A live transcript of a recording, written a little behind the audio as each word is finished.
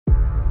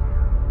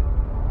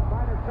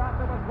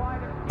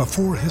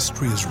Before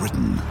history is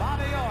written,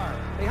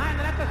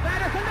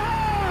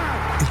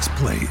 it's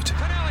played.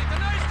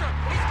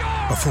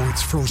 Before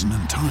it's frozen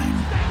in time,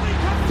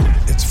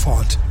 it's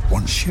fought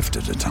one shift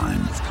at a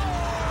time.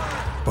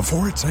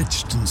 Before it's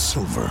etched in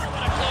silver,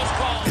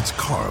 it's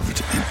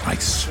carved in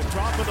ice.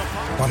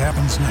 What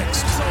happens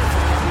next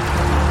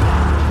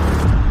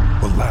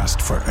will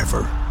last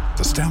forever.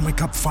 The Stanley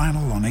Cup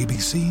Final on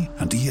ABC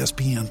and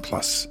ESPN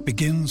Plus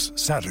begins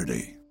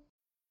Saturday.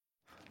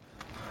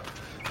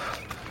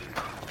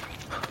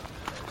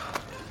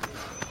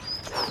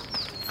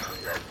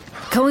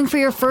 Going for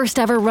your first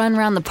ever run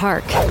around the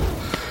park.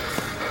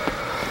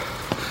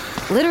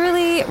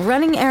 Literally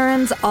running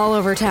errands all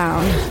over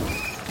town.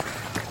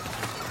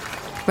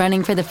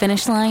 Running for the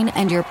finish line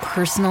and your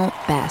personal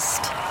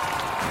best.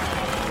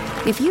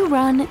 If you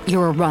run,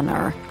 you're a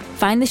runner.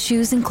 Find the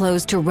shoes and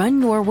clothes to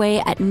run your way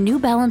at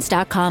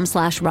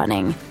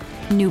newbalance.com/running.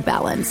 New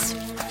Balance.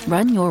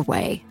 Run your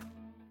way.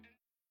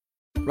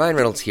 Ryan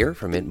Reynolds here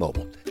from Mint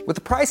Mobile. With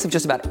the price of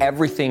just about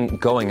everything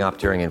going up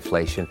during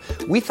inflation,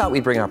 we thought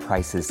we'd bring our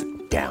prices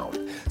down.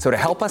 So to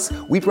help us,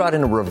 we brought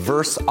in a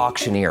reverse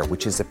auctioneer,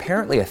 which is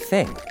apparently a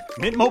thing.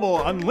 Mint Mobile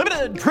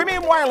Unlimited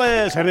Premium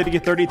Wireless. How to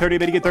get 30, 30,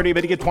 bit to get 30,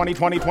 bit to get 20,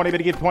 20, 20, bit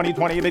to get 20,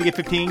 20, bit to get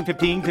 15,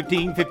 15,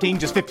 15, 15,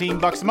 just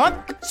 $15 a month?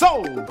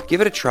 Sold!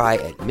 Give it a try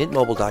at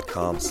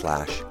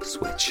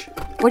mintmobile.com/switch.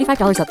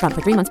 $45 up front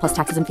for 3 months plus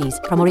taxes and fees.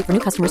 Promo rate for new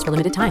customers for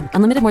limited time.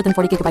 Unlimited more than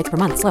 40 gigabytes per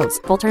month. Slows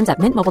full terms at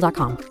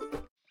mintmobile.com.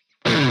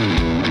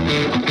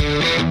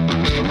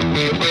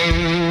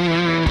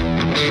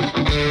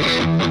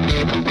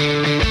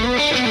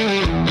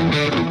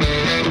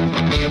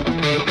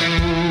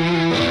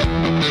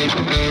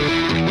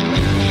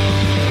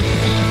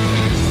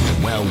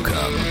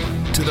 Welcome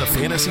to the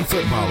Fantasy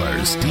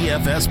Footballers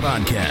DFS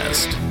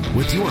Podcast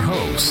with your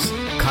hosts,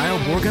 Kyle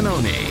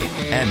Borgononi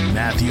and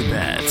Matthew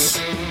Betts.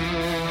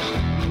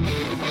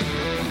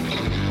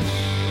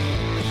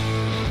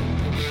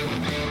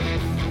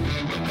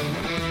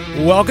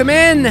 Welcome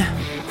in.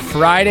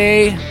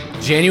 Friday,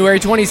 January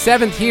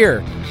 27th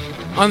here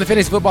on the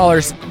Fantasy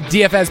Footballers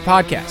DFS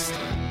Podcast.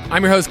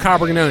 I'm your host, Kyle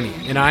Borgononi,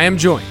 and I am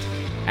joined,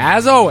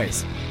 as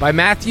always, by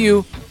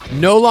Matthew,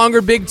 no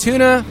longer Big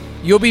Tuna,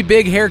 you'll be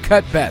Big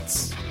Haircut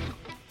Betts.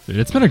 Dude,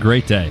 it's been a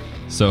great day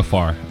so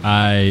far.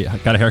 I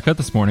got a haircut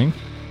this morning,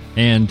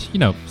 and, you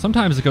know,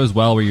 sometimes it goes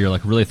well where you're,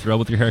 like, really thrilled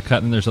with your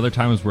haircut, and there's other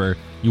times where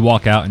you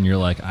walk out and you're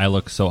like, I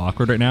look so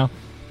awkward right now.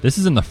 This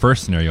is in the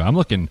first scenario. I'm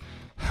not going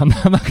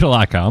to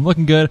lie, Kyle. I'm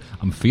looking good.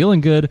 I'm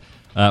feeling good.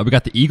 We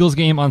got the Eagles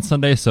game on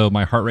Sunday, so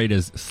my heart rate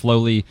is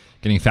slowly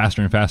getting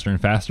faster and faster and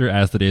faster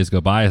as the days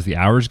go by, as the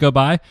hours go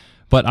by.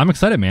 But I'm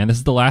excited, man. This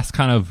is the last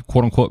kind of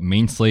quote-unquote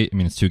main slate. I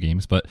mean, it's 2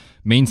 games, but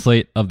main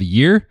slate of the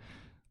year.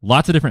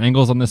 Lots of different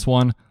angles on this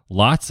one.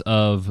 Lots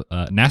of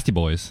nasty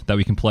boys that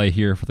we can play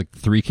here for the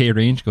 3K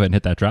range. Go ahead and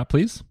hit that drop,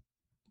 please.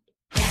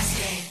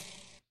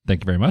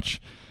 Thank you very much.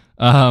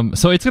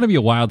 So it's going to be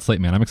a wild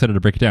slate, man. I'm excited to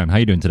break it down. How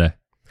you doing today?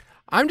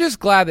 I'm just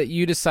glad that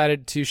you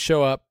decided to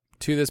show up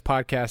to this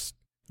podcast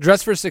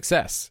dressed for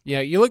success.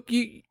 Yeah, you look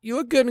good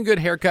in a good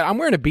haircut. I'm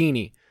wearing a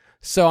beanie,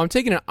 so I'm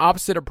taking an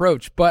opposite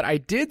approach. But I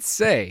did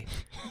say,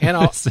 and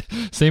I'll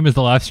same as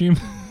the live stream.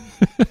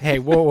 Hey,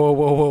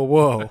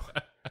 whoa!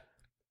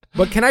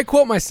 But can I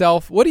quote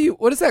myself? What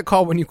is that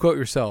called when you quote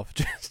yourself?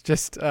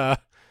 Just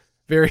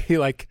very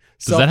like.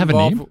 Does that have a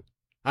name?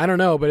 I don't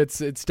know, but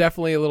it's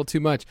definitely a little too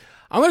much.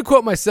 I'm going to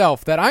quote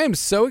myself that I am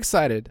so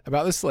excited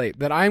about this slate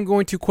that I am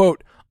going to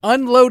quote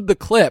unload the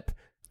clip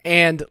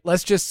and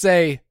let's just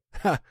say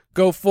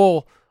go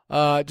full.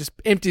 Just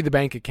empty the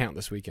bank account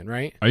this weekend,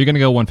 right? Are you going to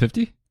go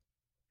 150?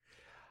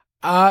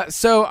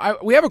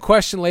 We have a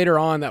question later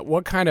on that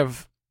what kind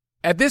of,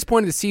 at this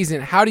point of the season,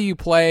 how do you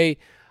play?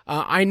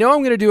 I know I'm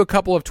going to do a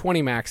couple of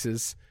 20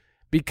 maxes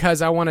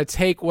because I want to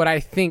take what I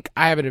think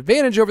I have an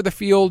advantage over the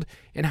field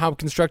and how I'm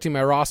constructing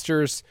my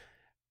rosters.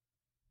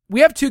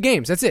 We have 2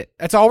 games. That's it.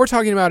 That's all we're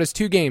talking about is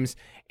 2 games.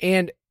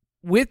 And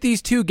with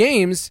these 2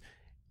 games,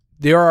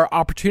 there are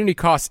opportunity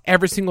costs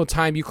every single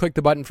time you click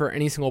the button for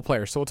any single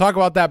player. So we'll talk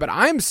about that, but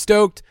I'm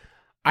stoked.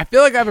 I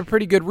feel like I have a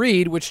pretty good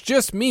read, which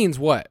just means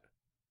what?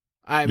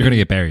 You're going to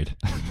get buried.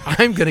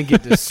 I'm going to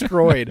get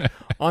destroyed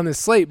on this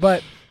slate,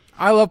 but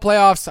I love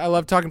playoffs. I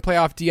love talking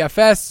playoff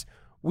DFS.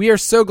 We are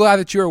so glad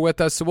that you are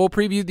with us. So we'll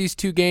preview these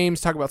 2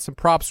 games, talk about some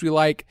props we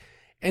like,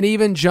 and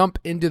even jump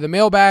into the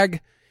mailbag.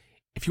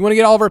 If you want to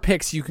get all of our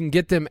picks, you can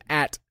get them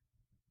at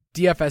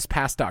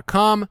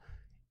dfspass.com.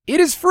 It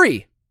is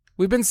free.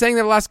 We've been saying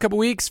that the last couple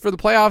weeks for the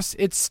playoffs.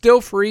 It's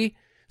still free.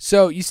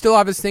 So you still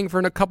have this thing for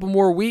a couple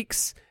more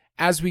weeks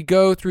as we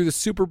go through the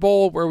Super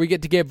Bowl, where we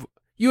get to give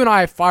you and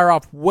I fire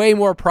off way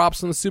more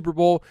props on the Super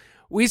Bowl.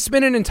 We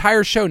spend an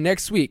entire show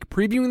next week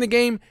previewing the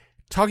game,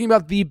 talking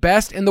about the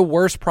best and the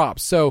worst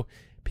props. So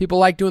people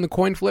like doing the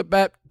coin flip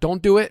bet.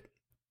 Don't do it.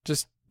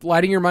 Just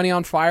lighting your money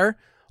on fire.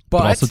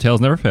 But also,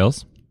 tails never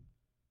fails.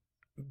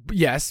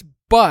 Yes,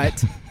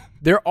 but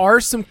there are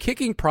some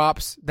kicking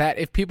props that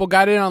if people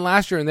got in on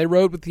last year and they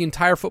rode with the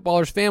entire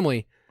Footballers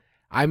family,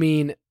 I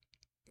mean,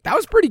 that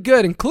was pretty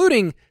good,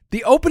 including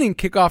the opening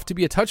kickoff to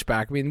be a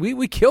touchback. I mean,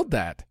 we killed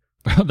that.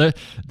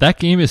 That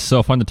game is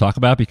so fun to talk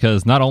about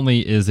because not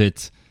only is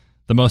it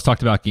the most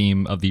talked about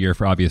game of the year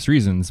for obvious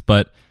reasons,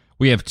 but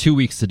we have 2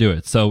 weeks to do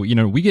it. So,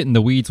 we get in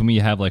the weeds when we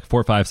have like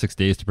 4, 5, 6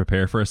 days to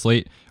prepare for a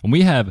slate. And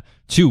we have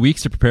 2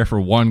 weeks to prepare for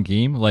one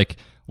game. Like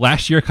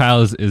last year,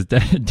 Kyle is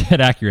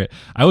dead accurate.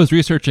 I was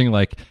researching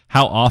like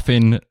how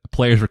often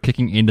players were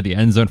kicking into the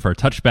end zone for a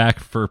touchback,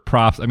 for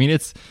props. I mean,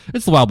 it's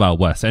the Wild Wild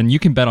West, and you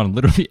can bet on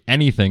literally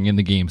anything in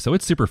the game. So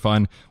it's super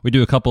fun. We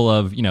do a couple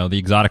of, the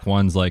exotic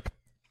ones like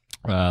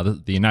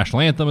the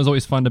national anthem is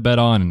always fun to bet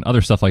on and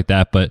other stuff like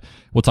that. But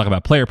we'll talk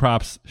about player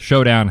props,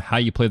 showdown, how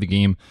you play the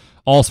game,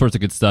 all sorts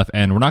of good stuff.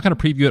 And we're not going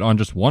to preview it on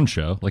just one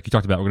show. Like you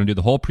talked about, we're going to do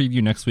the whole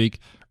preview next week,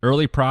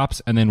 early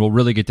props, and then we'll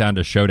really get down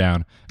to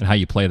showdown and how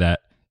you play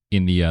that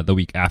in the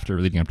week after,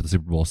 leading up to the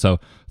Super Bowl. So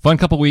fun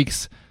couple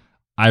weeks.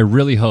 I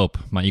really hope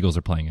my Eagles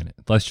are playing in it.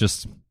 Let's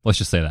just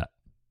say that.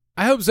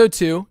 I hope so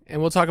too.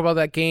 And we'll talk about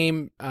that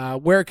game,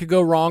 where it could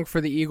go wrong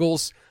for the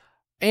Eagles.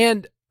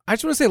 And I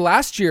just want to say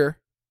last year,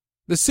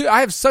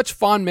 I have such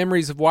fond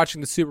memories of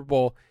watching the Super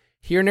Bowl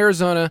here in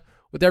Arizona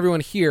with everyone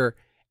here.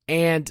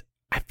 And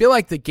I feel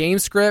like the game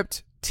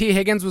script, T.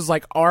 Higgins was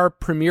like our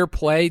premier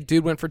play.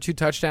 Dude went for 2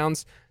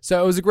 touchdowns.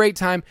 So it was a great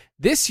time.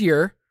 This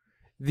year,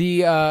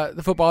 the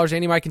footballers,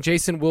 Andy, Mike, and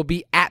Jason, will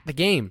be at the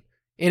game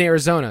in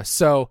Arizona.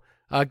 So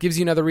gives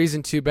you another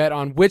reason to bet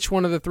on which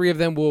one of the 3 of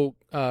them will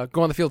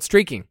go on the field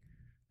streaking.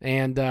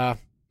 And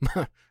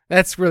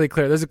that's really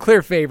clear. There's a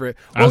clear favorite.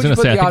 I was going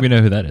to say, I think we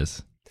know who that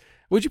is.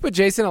 Would you put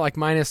Jason at like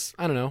minus,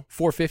 I don't know,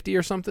 450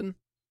 or something?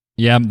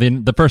 Yeah,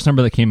 the first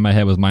number that came in my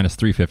head was minus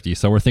 350,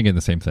 so we're thinking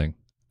the same thing.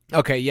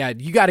 Okay, yeah,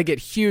 you got to get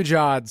huge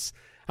odds.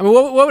 I mean,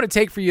 what would it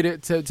take for you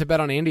to bet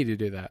on Andy to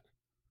do that?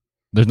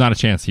 There's not a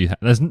chance.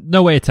 There's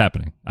no way it's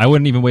happening. I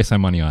wouldn't even waste my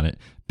money on it.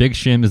 Big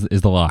Shim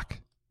is the lock.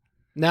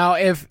 Now,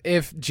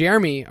 if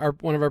Jeremy,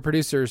 one of our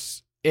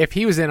producers, if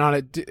he was in on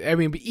it, I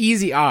mean,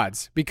 easy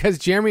odds, because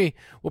Jeremy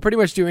will pretty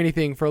much do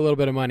anything for a little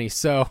bit of money.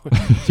 So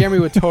Jeremy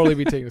would totally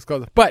be taking this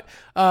close. But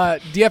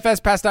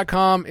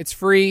DFSpass.com, it's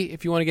free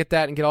if you want to get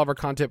that and get all of our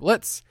content.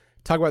 Let's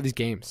talk about these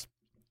games.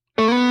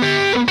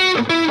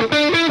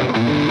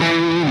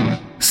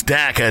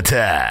 Stack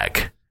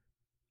Attack.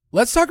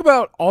 Let's talk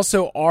about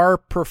also our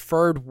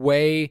preferred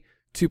way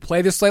to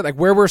play this slate, like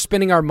where we're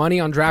spending our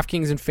money on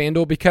DraftKings and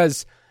FanDuel,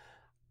 because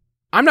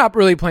I'm not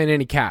really playing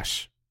any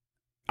cash.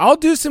 I'll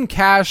do some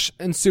cash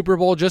in Super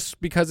Bowl just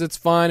because it's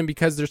fun and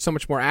because there's so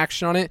much more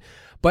action on it.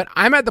 But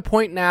I'm at the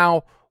point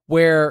now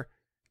where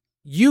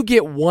you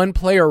get one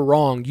player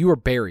wrong, you are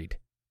buried.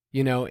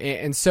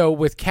 And so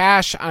with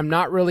cash, I'm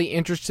not really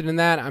interested in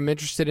that. I'm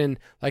interested in,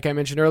 like I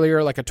mentioned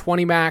earlier, like a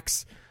 20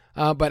 max.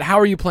 But how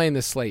are you playing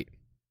this slate?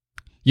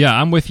 Yeah,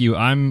 I'm with you.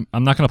 I'm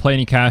not going to play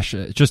any cash.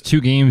 It's just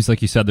 2 games,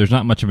 like you said. There's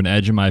not much of an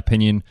edge in my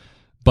opinion.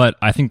 But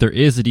I think there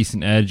is a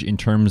decent edge in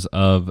terms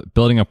of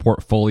building a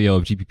portfolio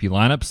of GPP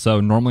lineups.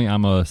 So normally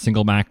I'm a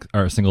single max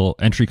or a single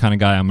entry kind of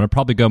guy. I'm going to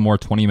probably go more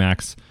 20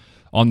 max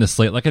on this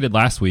slate like I did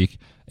last week.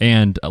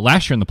 And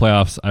last year in the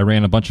playoffs, I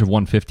ran a bunch of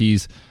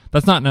 150s.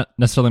 That's not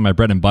necessarily my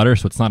bread and butter,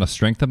 so it's not a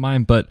strength of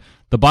mine. But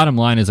the bottom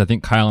line is I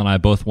think Kyle and I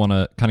both want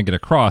to kind of get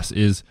across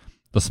is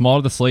the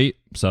smaller the slate,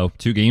 so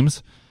 2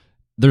 games,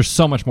 there's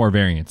so much more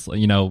variance.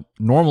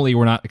 Normally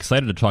we're not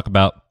excited to talk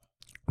about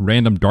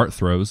random dart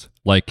throws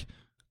like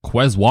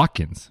Quez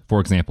Watkins, for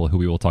example, who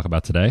we will talk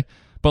about today.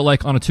 But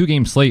like on a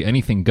 2-game slate,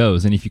 anything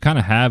goes. And if you kind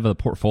of have a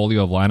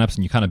portfolio of lineups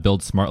and you kind of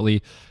build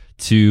smartly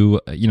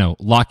to,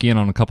 lock in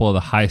on a couple of the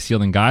high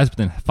ceiling guys, but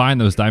then find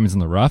those diamonds in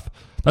the rough,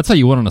 that's how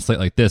you win on a slate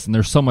like this. And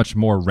there's so much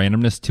more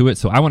randomness to it.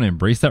 So I want to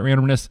embrace that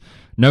randomness.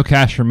 No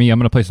cash for me. I'm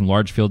going to play some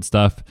large field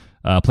stuff,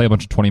 play a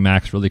bunch of 20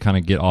 max, really kind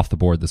of get off the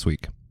board this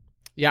week.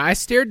 Yeah, I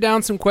stared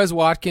down some Quez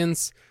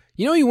Watkins.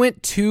 He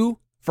went 2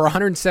 for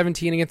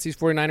 117 against these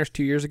 49ers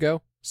 2 years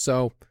ago.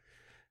 So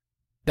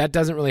that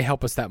doesn't really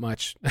help us that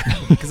much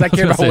because I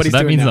care about what he's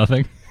doing. That means now.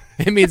 Nothing.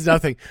 It means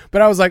nothing.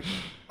 But I was like,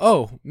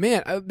 oh,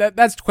 man,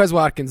 that's Quez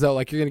Watkins, though.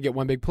 Like, you're going to get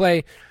one big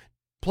play.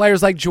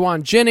 Players like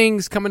Juwan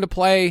Jennings come into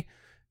play.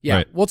 Yeah,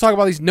 right. We'll talk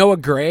about these. Noah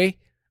Gray.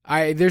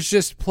 There's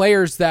just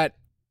players that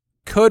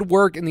could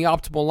work in the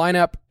optimal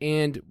lineup,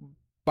 and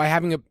by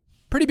having a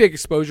pretty big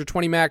exposure,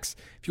 20 max,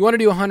 if you want to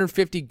do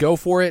 150, go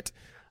for it.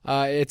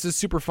 It's a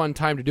super fun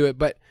time to do it.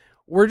 But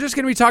we're just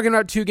going to be talking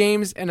about 2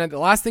 games, and the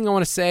last thing I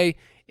want to say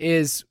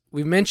is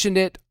we've mentioned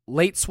it,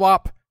 late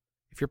swap.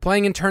 If you're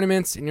playing in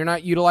tournaments and you're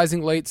not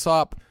utilizing late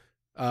swap,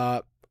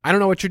 I don't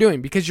know what you're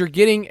doing, because you're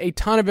getting a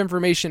ton of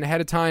information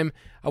ahead of time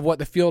of what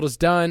the field has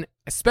done,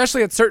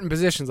 especially at certain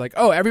positions. Like,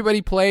 oh,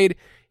 everybody played,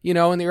 in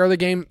the early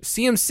game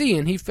CMC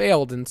and he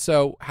failed, and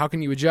so how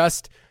can you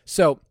adjust?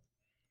 So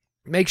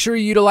make sure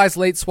you utilize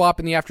late swap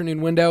in the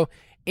afternoon window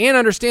and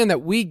understand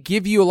that we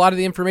give you a lot of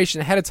the information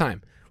ahead of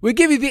time. We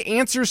give you the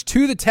answers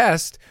to the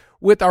test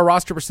with our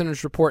roster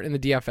percentage report in the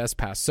DFS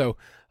pass. So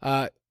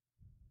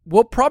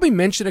we'll probably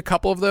mention a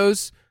couple of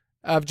those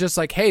of just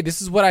like, hey, this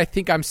is what I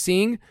think I'm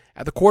seeing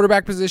at the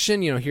quarterback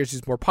position. Here's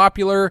who's more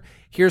popular.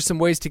 Here's some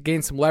ways to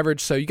gain some leverage.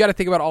 So you got to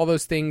think about all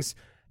those things.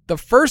 The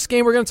first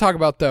game we're going to talk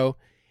about, though,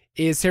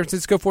 is San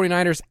Francisco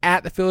 49ers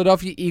at the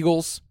Philadelphia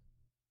Eagles.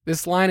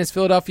 This line is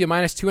Philadelphia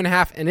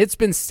 -2.5, and it's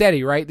been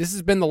steady, right? This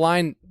has been the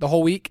line the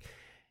whole week,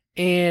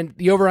 and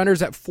the over-under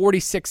is at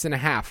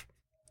 46.5.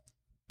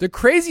 The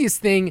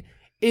craziest thing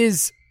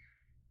is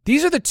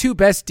these are the two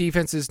best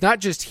defenses, not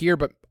just here,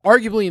 but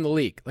arguably in the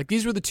league. Like,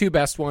 these were the two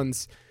best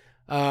ones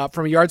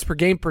from a yards per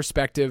game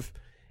perspective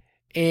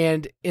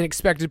and in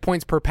expected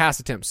points per pass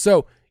attempt.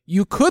 So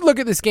you could look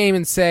at this game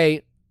and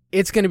say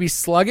it's going to be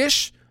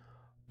sluggish,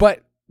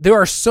 but there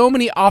are so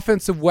many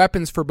offensive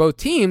weapons for both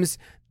teams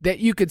that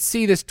you could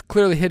see this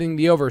clearly hitting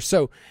the over.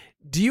 So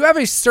do you have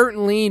a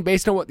certain lean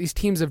based on what these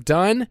teams have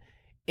done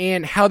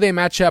and how they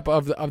match up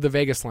of the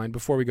Vegas line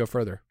before we go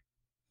further?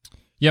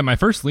 Yeah, my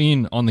first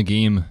lean on the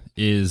game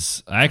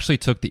is I actually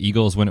took the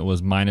Eagles when it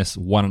was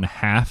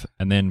 -1.5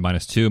 and then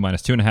 -2,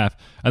 -2.5.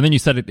 And then you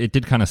said it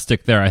did kind of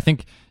stick there. I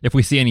think if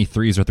we see any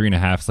 3s or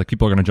 3.5s, like,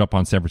 people are going to jump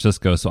on San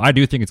Francisco. So I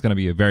do think it's going to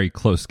be a very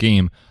close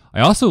game.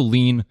 I also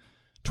lean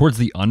towards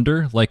the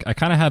under. Like, I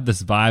kind of have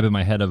this vibe in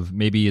my head of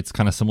maybe it's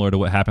kind of similar to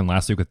what happened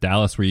last week with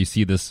Dallas, where you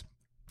see this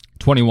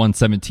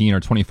 21-17 or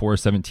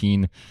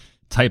 24-17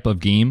 type of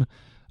game.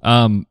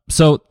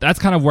 So that's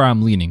kind of where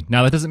I'm leaning.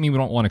 Now, that doesn't mean we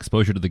don't want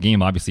exposure to the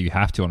game. Obviously, you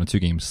have to on a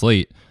 2-game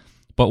slate.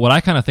 But what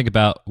I kind of think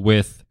about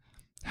with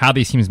how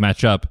these teams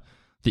match up,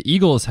 the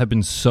Eagles have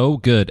been so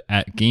good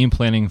at game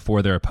planning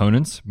for their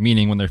opponents,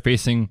 meaning when they're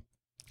facing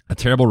a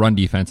terrible run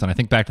defense, and I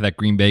think back to that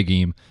Green Bay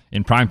game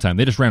in primetime,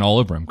 they just ran all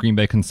over them. Green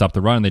Bay couldn't stop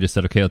the run, and they just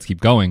said, okay, let's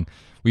keep going.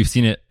 We've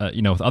seen it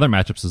with other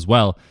matchups as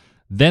well.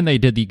 Then they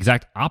did the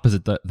exact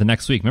opposite the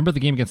next week. Remember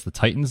the game against the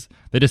Titans?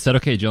 They just said,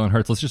 okay, Jalen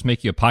Hurts, let's just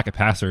make you a pocket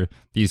passer.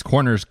 These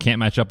corners can't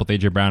match up with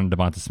A.J. Brown and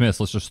Devonta Smith,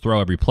 so let's just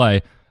throw every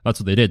play. That's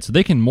what they did. So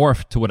they can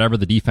morph to whatever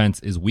the defense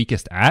is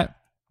weakest at.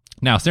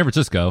 Now, San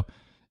Francisco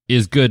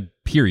is good,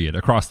 period,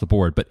 across the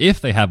board. But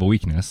if they have a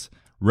weakness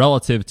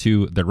relative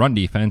to their run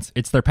defense,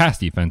 it's their pass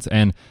defense.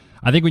 And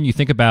I think when you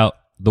think about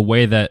the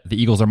way that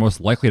the Eagles are most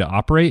likely to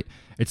operate,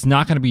 it's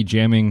not going to be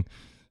jamming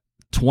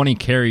 20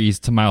 carries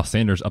to Miles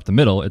Sanders up the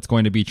middle. It's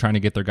going to be trying to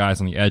get their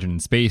guys on the edge and in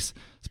space,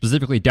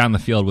 specifically down the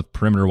field with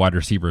perimeter wide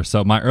receivers.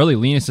 So my early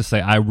lean is to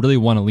say I really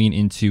want to lean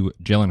into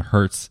Jalen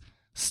Hurts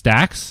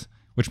stacks,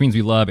 which means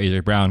we love A.J.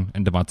 Brown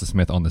and Devonta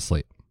Smith on the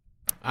slate.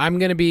 I'm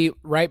going to be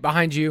right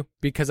behind you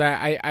because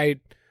I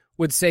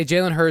would say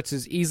Jalen Hurts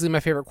is easily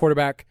my favorite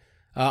quarterback.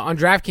 On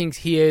DraftKings,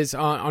 he is.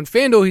 On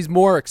FanDuel, he's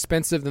more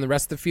expensive than the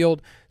rest of the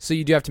field, so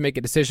you do have to make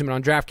a decision. But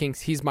on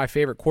DraftKings, he's my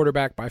favorite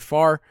quarterback by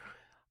far.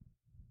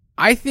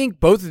 I think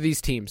both of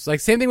these teams, like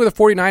same thing with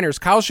the 49ers,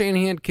 Kyle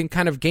Shanahan can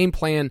kind of game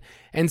plan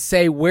and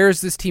say,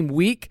 where's this team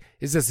weak?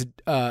 Is this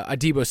a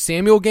Deebo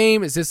Samuel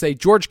game? Is this a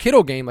George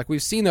Kittle game? Like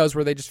we've seen those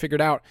where they just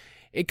figured out.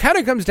 It kind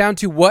of comes down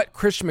to what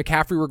Christian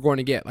McCaffrey we're going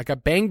to get. Like a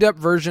banged up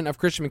version of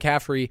Christian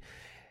McCaffrey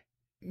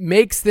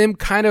makes them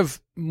kind of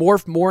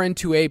morph more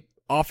into a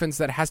offense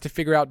that has to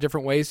figure out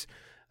different ways.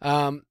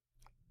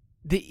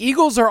 The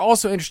Eagles are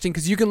also interesting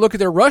because you can look at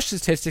their rush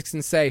statistics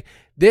and say,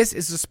 this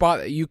is a spot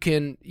that you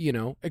can,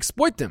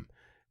 exploit them.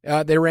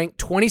 They rank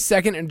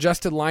 22nd in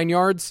adjusted line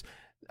yards.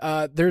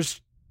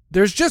 There's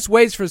just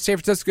ways for San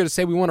Francisco to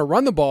say we want to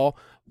run the ball,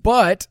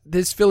 but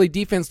this Philly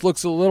defense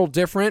looks a little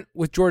different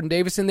with Jordan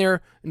Davis in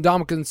there and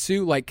Ndamukong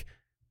Suh. Like,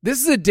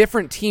 this is a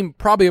different team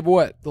probably of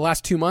the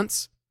last 2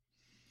 months?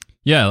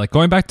 Yeah, like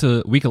going back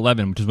to week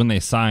 11, which is when they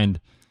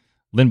signed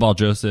Linval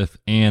Joseph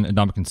and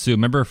Ndamukong Suh.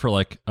 Remember for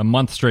like a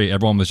month straight,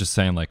 everyone was just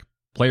saying like,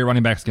 play your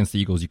running backs against the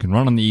Eagles. You can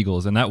run on the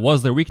Eagles. And that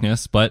was their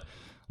weakness. But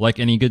like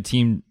any good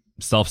team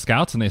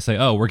self-scouts and they say,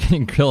 oh, we're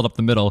getting killed up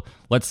the middle.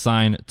 Let's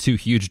sign 2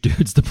 huge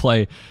dudes to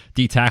play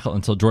D-tackle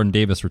until Jordan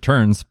Davis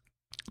returns.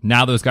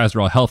 Now those guys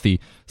are all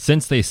healthy.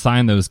 Since they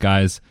signed those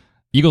guys,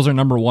 Eagles are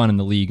number 1 in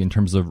the league in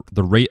terms of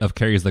the rate of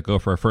carries that go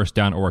for a first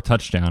down or a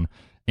touchdown.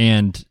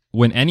 And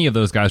when any of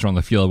those guys are on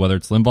the field, whether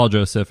it's Linval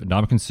Joseph,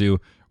 Ndamukong Suh,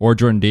 or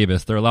Jordan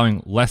Davis, they're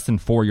allowing less than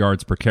 4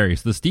 yards per carry.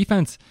 So this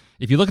defense,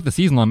 if you look at the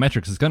season-long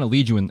metrics, is going to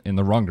lead you in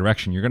the wrong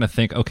direction. You're going to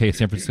think, okay,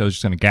 San Francisco is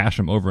just going to gash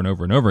them over and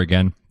over and over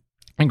again.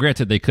 And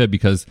granted, they could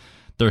because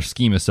their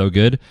scheme is so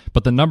good.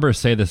 But the numbers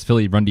say this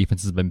Philly run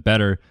defense has been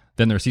better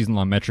than their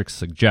season-long metrics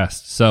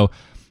suggest. So,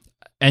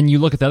 and you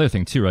look at the other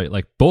thing too, right?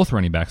 Like both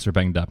running backs are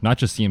banged up, not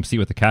just CMC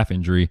with a calf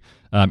injury.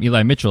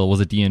 Eli Mitchell was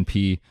a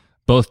DNP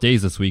both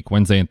days this week,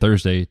 Wednesday and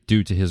Thursday,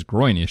 due to his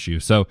groin issue.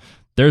 So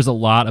there's a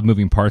lot of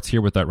moving parts here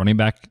with that running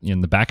back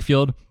in the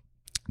backfield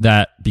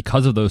that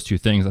because of those two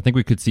things, I think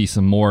we could see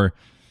some more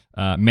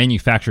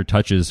manufactured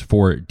touches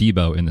for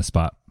Deebo in this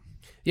spot.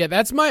 Yeah,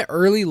 that's my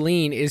early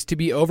lean is to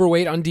be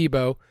overweight on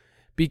Deebo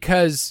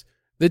because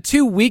the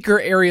 2 weaker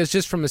areas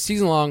just from the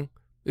season-long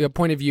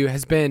point of view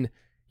has been,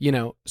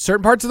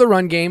 certain parts of the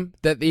run game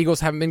that the Eagles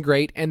haven't been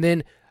great, and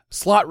then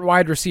slot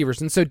wide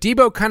receivers. And so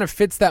Deebo kind of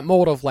fits that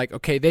mold of like,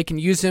 okay, they can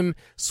use him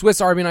Swiss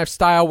Army knife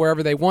style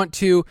wherever they want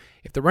to.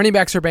 If the running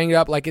backs are banged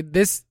up, like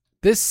this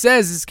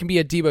says this can be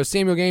a Deebo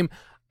Samuel game.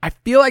 I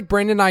feel like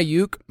Brandon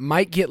Ayuk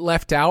might get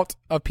left out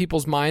of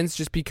people's minds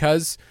just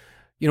because,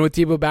 with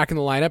Deebo back in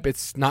the lineup,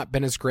 it's not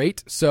been as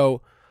great.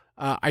 So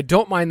I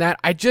don't mind that.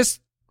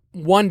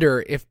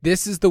 wonder if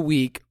this is the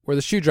week where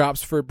the shoe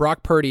drops for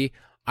Brock Purdy.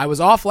 I was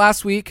off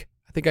last week.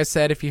 I think I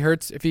said if he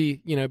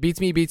beats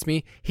me, he beats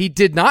me. He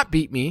did not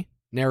beat me,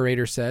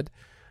 narrator said.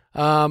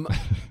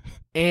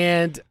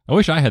 And I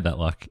wish I had that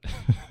luck.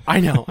 I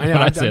know.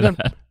 I'd say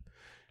that.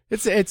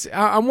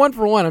 I'm 1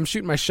 for 1. I'm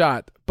shooting my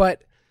shot.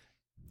 But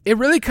it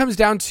really comes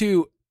down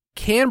to,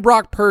 can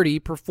Brock Purdy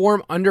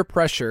perform under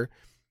pressure?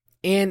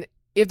 And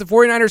if the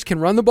 49ers can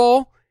run the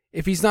ball,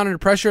 if he's not under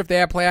pressure, if they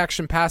have play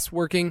action pass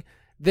working,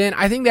 then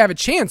I think they have a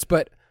chance.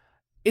 But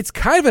it's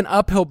kind of an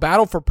uphill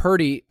battle for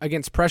Purdy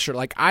against pressure.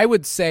 Like, I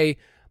would say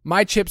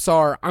my chips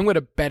are, I'm going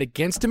to bet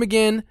against him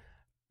again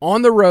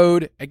on the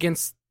road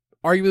against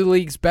arguably the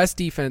league's best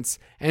defense,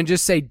 and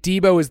just say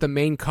Debo is the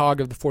main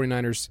cog of the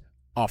 49ers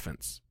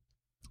offense.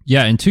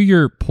 Yeah, and to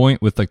your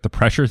point with like the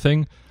pressure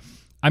thing,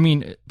 I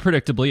mean,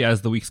 predictably,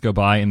 as the weeks go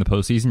by in the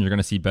postseason, you're going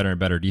to see better and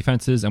better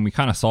defenses, and we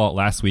kind of saw it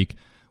last week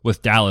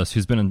with Dallas,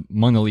 who's been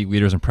among the league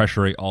leaders in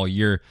pressure rate all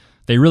year.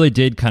 They really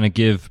did kind of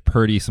give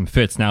Purdy some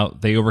fits. Now,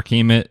 they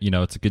overcame it.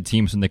 It's a good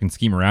team, so they can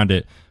scheme around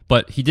it,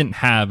 but he didn't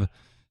have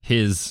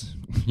his,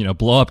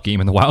 blow-up game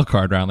in the wild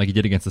card round like he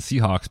did against the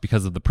Seahawks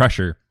because of the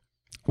pressure.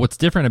 What's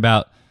different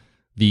about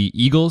the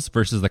Eagles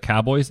versus the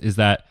Cowboys is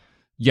that,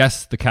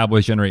 yes, the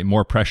Cowboys generate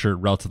more pressure,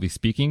 relatively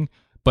speaking,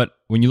 but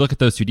when you look at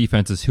those two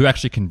defenses, who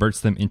actually converts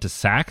them into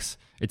sacks,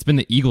 it's been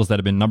the Eagles that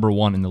have been number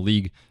one in the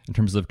league in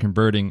terms of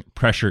converting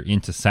pressure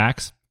into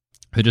sacks.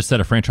 They just set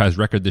a franchise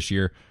record this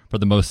year for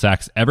the most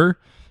sacks ever.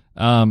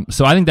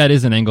 So I think that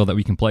is an angle that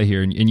we can play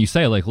here. And you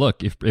say, like,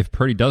 look, if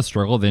Purdy does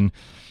struggle, then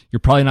you're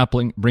probably not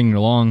bringing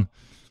along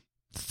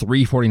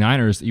 3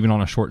 49ers even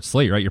on a short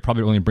slate, right? You're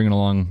probably only bringing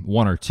along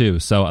 1 or 2.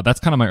 So that's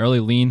kind of my early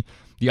lean.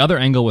 The other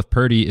angle with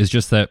Purdy is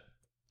just that,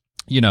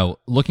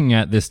 looking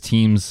at this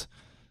team's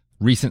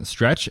recent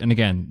stretch, and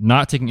again,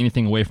 not taking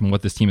anything away from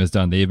what this team has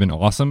done. They've been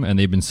awesome, and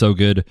they've been so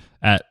good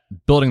at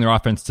building their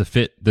offense to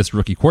fit this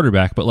rookie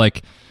quarterback. But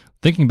like,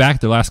 thinking back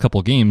their last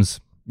couple of games,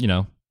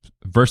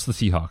 versus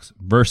the Seahawks,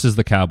 versus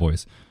the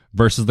Cowboys,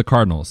 versus the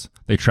Cardinals,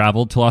 they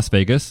traveled to Las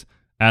Vegas,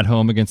 at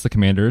home against the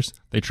Commanders,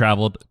 they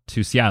traveled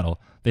to Seattle.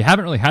 They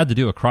haven't really had to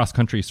do a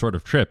cross-country sort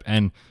of trip,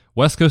 and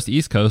West Coast to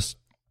East Coast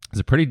is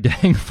a pretty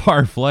dang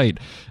far flight,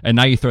 and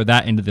now you throw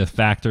that into the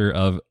factor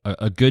of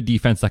a good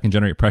defense that can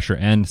generate pressure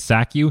and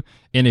sack you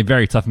in a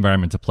very tough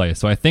environment to play.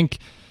 So I think,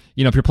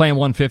 if you're playing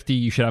 150,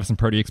 you should have some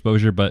Purdy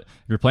exposure, but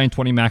if you're playing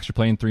 20 max, you're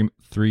playing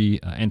three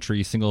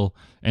entry, single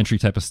entry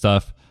type of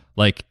stuff,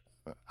 like,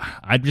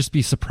 I'd just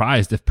be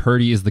surprised if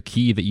Purdy is the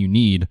key that you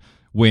need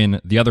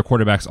when the other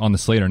quarterbacks on the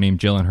slate are named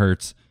Jalen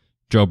Hurts,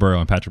 Joe Burrow,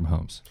 and Patrick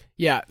Mahomes.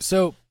 Yeah,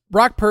 so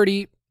Brock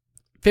Purdy,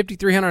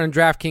 5,300 on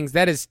DraftKings,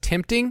 that is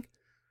tempting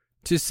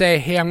to say,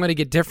 hey, I'm going to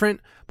get different.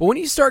 But when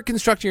you start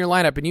constructing your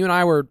lineup, and you and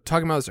I were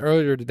talking about this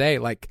earlier today,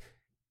 like,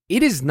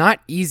 it is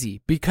not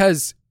easy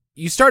because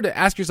you start to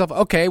ask yourself,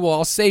 okay, well,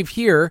 I'll save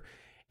here.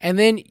 And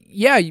then,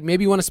 yeah,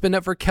 maybe you want to spend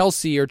up for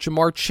Kelsey or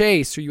Jamar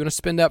Chase, or you want to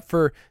spend up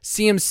for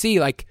CMC.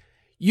 Like,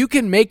 you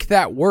can make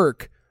that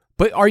work,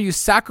 but are you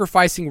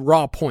sacrificing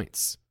raw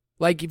points?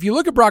 Like, if you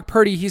look at Brock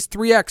Purdy, he's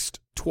 3x'd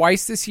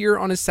twice this year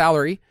on his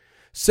salary.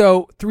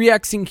 So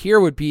 3xing here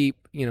would be,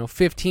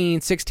 15,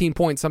 16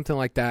 points, something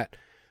like that.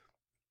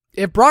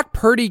 If Brock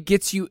Purdy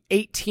gets you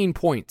 18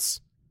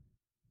 points,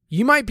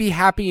 you might be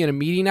happy in a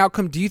median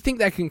outcome. Do you think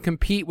that can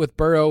compete with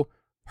Burrow,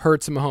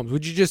 Hurts, and Mahomes?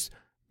 Would you just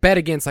bet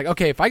against, like,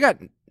 okay, if I got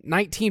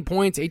 19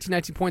 points, 18,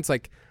 19 points,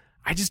 like,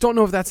 I just don't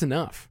know if that's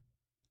enough.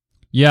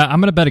 Yeah,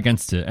 I'm going to bet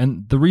against it.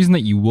 And the reason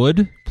that you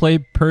would play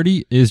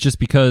Purdy is just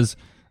because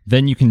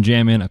then you can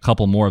jam in a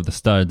couple more of the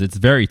studs. It's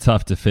very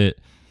tough to fit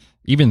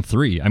even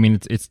 3. I mean,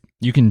 it's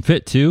you can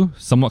fit 2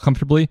 somewhat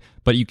comfortably,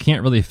 but you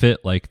can't really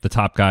fit like the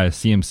top guys,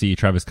 CMC,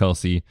 Travis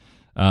Kelce,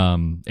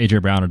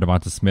 AJ Brown or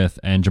Devonta Smith,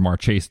 and Jamar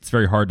Chase. It's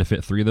very hard to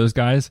fit 3 of those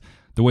guys.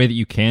 The way that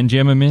you can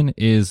jam them in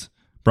is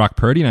Brock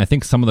Purdy, and I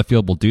think some of the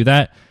field will do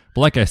that.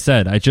 But like I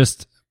said,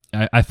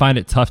 I find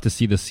it tough to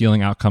see the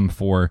ceiling outcome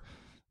for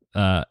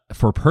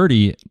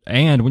Purdy.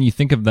 And when you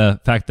think of the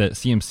fact that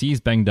CMC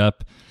is banged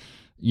up,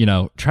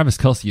 Travis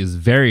Kelce is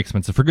very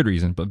expensive for good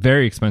reason, but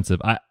very expensive.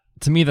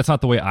 To me, that's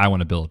not the way I want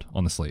to build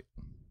on the slate.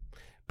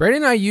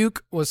 Brandon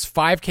Ayuk was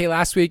 $5K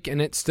last week, and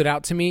it stood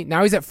out to me.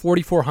 Now he's at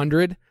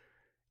 4,400.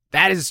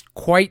 That is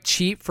quite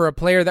cheap for a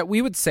player that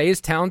we would say is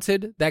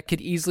talented, that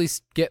could easily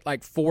get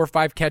like 4 or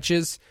 5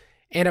 catches.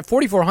 And at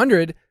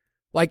 4,400,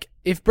 like,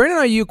 if Brandon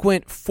Ayuk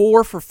went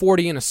 4 for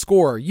 40 and a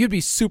score, you'd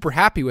be super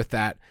happy with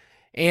that.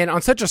 And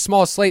on such a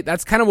small slate,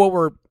 that's kind of what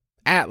we're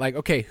at. Like,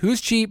 okay,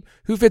 who's cheap,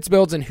 who fits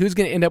builds, and who's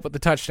going to end up with the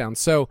touchdown?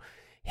 So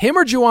him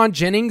or Juwan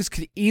Jennings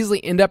could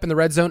easily end up in the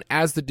red zone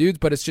as the dudes,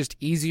 but it's just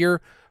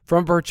easier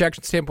from a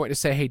projection standpoint to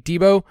say, hey,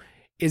 Debo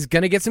is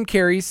going to get some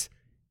carries.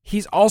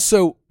 He's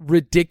also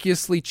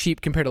ridiculously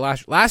cheap compared to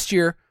last year. Last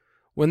year,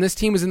 when this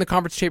team was in the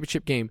conference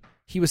championship game,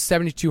 he was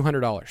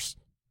 $7,200.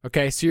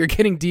 Okay, so you're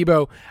getting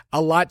Debo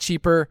a lot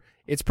cheaper.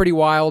 It's pretty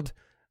wild.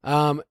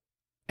 And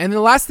then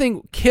the last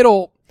thing,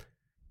 Kittle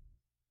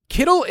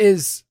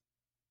is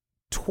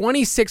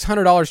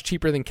 $2,600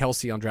 cheaper than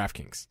Kelsey on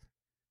DraftKings.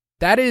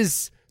 That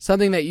is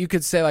something that you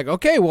could say like,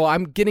 okay, well,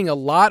 I'm getting a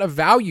lot of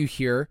value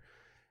here.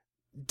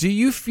 Do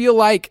you feel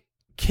like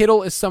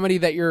Kittle is somebody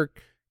that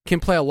can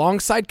play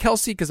alongside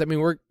Kelce? Because, I mean,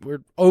 we're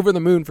over the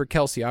moon for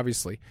Kelce,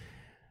 obviously.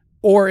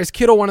 Or is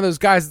Kittle one of those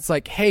guys that's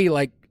like, hey,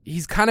 like,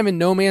 he's kind of in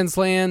no man's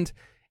land,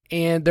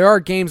 and there are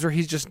games where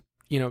he's just,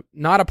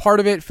 not a part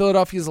of it.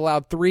 Philadelphia's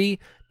allowed 3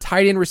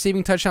 tight end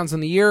receiving touchdowns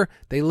in the year.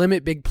 They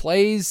limit big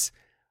plays.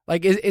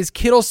 Like, is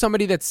Kittle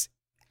somebody that's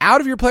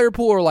out of your player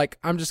pool, or like,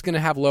 I'm just going to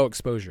have low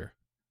exposure?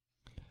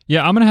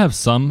 Yeah, I'm going to have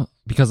some,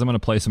 because I'm going to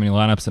play so many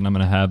lineups, and I'm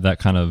going to have that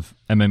kind of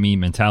MME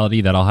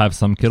mentality that I'll have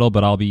some Kittle,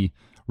 but I'll be,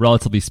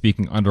 relatively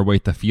speaking,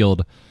 underweight the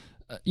field.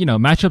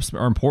 Matchups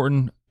are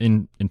important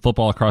in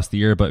football across the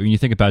year, but when you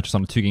think about just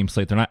on a 2-game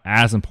slate, they're not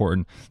as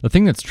important. The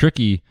thing that's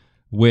tricky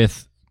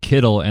with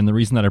Kittle, and the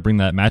reason that I bring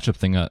that matchup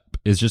thing up,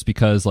 is just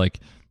because, like,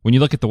 when you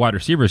look at the wide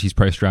receivers he's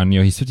priced around,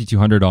 he's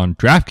 $5,200 on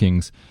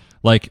DraftKings.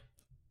 Like,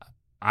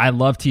 I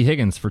love T.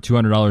 Higgins for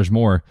 $200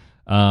 more.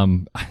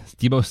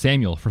 Deebo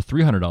Samuel for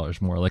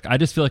 $300 more. Like, I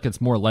just feel like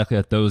it's more likely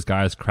that those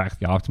guys crack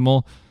the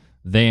optimal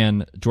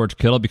than George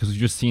Kittle, because we've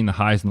just seen the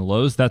highs and the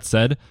lows. That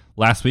said,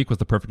 last week was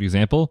the perfect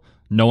example.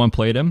 No one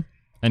played him,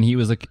 and he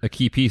was a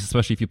key piece,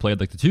 especially if you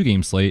played like the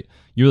 2-game slate.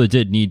 You really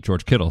did need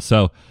George Kittle.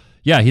 So,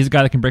 yeah, he's a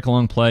guy that can break a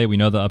long play. We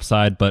know the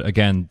upside, but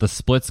again, the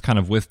splits kind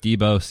of with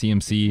Deebo,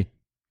 CMC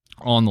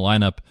on the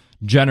lineup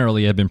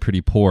generally have been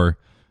pretty poor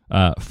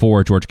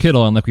for George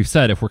Kittle. And like we've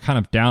said, if we're kind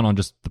of down on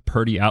just the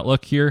Purdy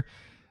outlook here,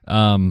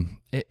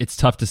 it's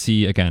tough to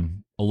see,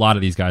 again, a lot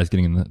of these guys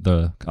getting in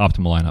the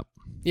optimal lineup.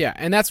 Yeah,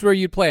 and that's where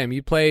you'd play him.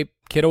 You'd play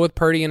Kittle with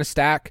Purdy in a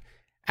stack,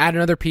 add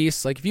another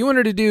piece. Like, if you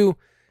wanted to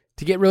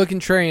get really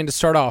contrarian to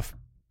start off,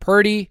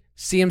 Purdy,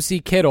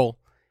 CMC, Kittle,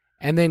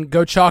 and then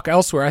go chalk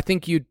elsewhere, I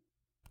think you'd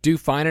do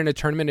fine in a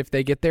tournament if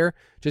they get there,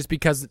 just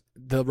because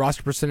the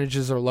roster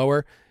percentages are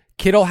lower.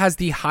 Kittle has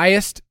the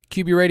highest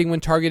QB rating when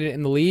targeted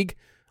in the league,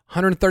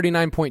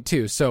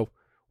 139.2. So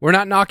we're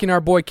not knocking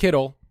our boy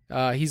Kittle.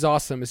 He's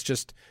awesome. It's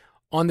just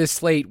on this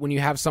slate, when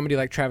you have somebody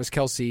like Travis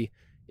Kelce,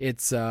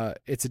 it's a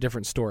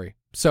different story.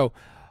 So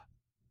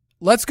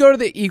let's go to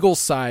the Eagles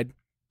side,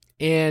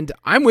 and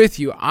I'm with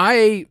you.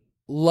 I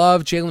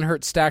love Jalen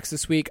Hurts stacks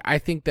this week. I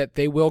think that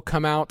they will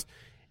come out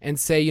and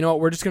say, you know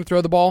what, we're just going to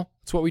throw the ball.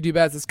 It's what we do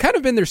best. It's kind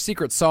of been their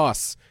secret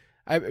sauce.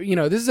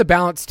 This is a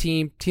balanced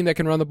team that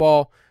can run the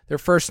ball. They're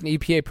first in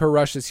EPA per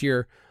rush this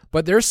year,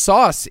 but their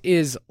sauce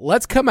is,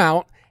 let's come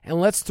out and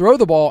let's throw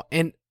the ball,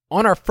 and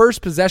on our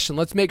first possession,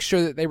 let's make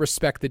sure that they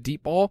respect the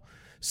deep ball.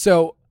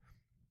 So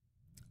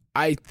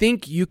I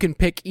think you can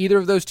pick either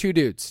of those two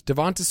dudes,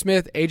 Devonta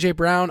Smith, AJ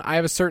Brown. I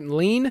have a certain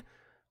lean,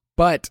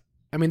 but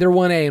I mean, they're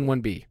 1A and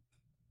 1B.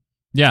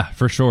 Yeah,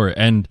 for sure.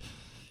 And,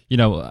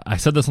 I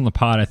said this on the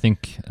pod, I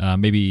think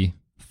maybe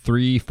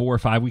 3, 4,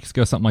 5 weeks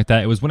ago, something like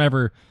that. It was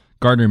whenever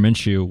Gardner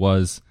Minshew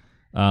was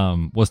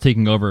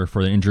taking over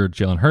for the injured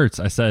Jalen Hurts.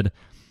 I said,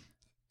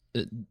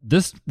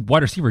 this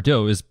wide receiver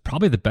duo is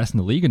probably the best in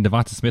the league, and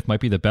Devonta Smith might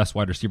be the best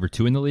wide receiver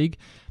 2 in the league.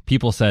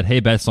 People said, hey,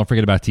 Betts, don't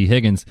forget about T.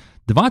 Higgins.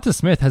 Devonta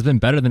Smith has been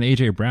better than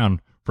AJ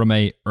Brown from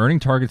a earning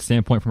target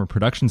standpoint, from a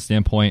production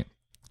standpoint,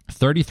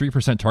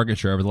 33% target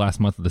share over the last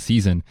month of the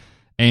season.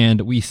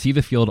 And we see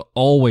the field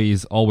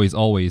always, always,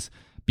 always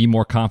be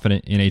more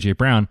confident in AJ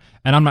Brown.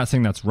 And I'm not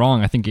saying that's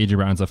wrong. I think AJ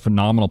Brown's a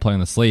phenomenal play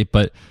on the slate,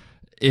 but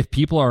if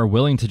people are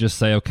willing to just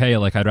say, okay,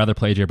 like, I'd rather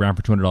play AJ Brown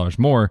for $200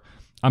 more,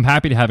 I'm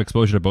happy to have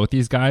exposure to both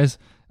these guys.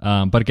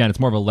 But again, it's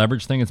more of a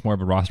leverage thing. It's more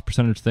of a roster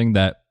percentage thing,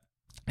 that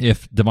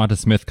if Devonta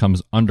Smith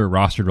comes under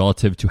rostered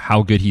relative to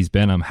how good he's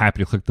been, I'm happy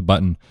to click the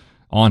button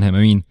on him. I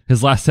mean,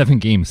 his last 7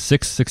 games,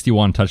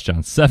 661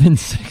 touchdowns,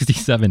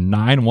 767,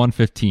 9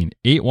 115,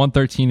 8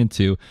 113 and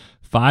 2,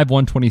 5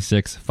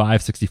 126,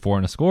 564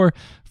 and a score,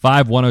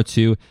 5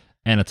 102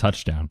 and a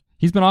touchdown.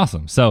 He's been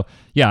awesome. So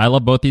yeah, I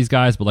love both these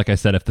guys, but like I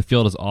said, if the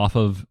field is off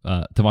of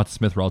Devonta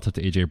Smith relative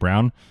to AJ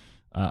Brown,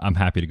 I'm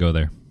happy to go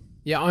there.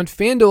 Yeah, on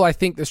FanDuel, I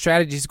think the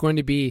strategy is going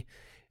to be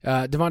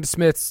Devonta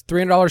Smith's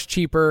 $300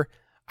 cheaper.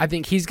 I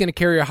think he's going to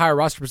carry a higher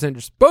roster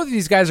percentage. Both of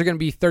these guys are going to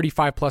be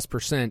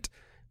 35+%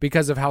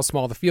 because of how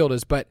small the field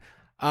is. But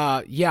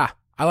yeah,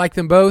 I like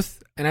them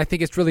both, and I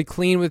think it's really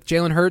clean with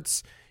Jalen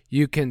Hurts.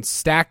 You can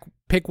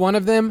pick one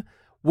of them.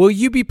 Will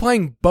you be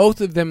playing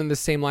both of them in the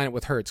same lineup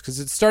with Hurts? Because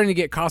it's starting to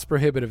get cost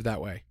prohibitive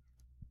that way.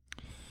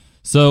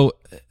 So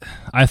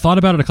I thought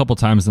about it a couple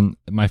times, and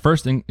my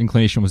first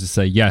inclination was to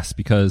say yes,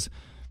 because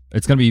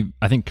it's going to be,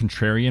 I think,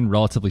 contrarian,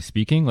 relatively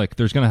speaking. Like,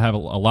 there's going to have a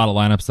lot of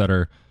lineups that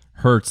are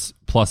Hurts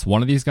plus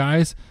one of these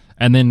guys.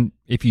 And then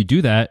if you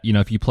do that,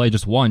 if you play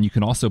just one, you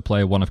can also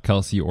play one of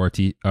Kelce or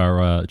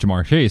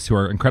Jamar Chase, who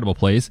are incredible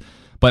plays.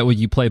 But when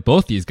you play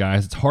both these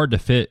guys, it's hard to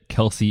fit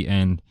Kelce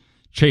and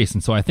Chase.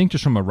 And so I think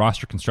just from a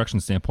roster construction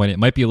standpoint, it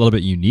might be a little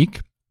bit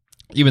unique,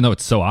 even though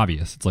it's so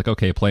obvious. It's like,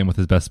 okay, playing with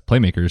his best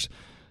playmakers.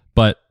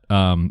 But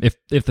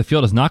if the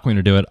field is not going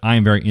to do it, I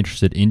am very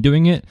interested in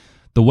doing it.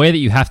 The way that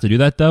you have to do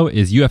that, though,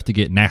 is you have to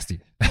get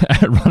nasty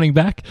at running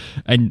back.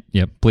 And,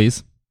 yeah,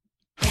 please.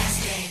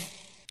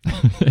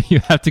 You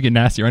have to get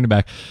nasty at running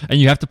back. And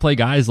you have to play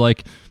guys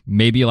like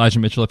maybe Elijah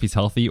Mitchell if he's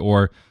healthy,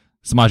 or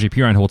Samaje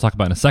Perine, who we'll talk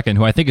about in a second,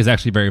 who I think is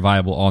actually very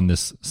viable on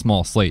this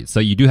small slate. So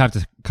you do have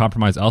to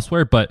compromise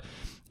elsewhere, but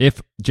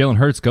if Jalen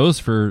Hurts goes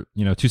for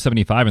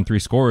 275 and 3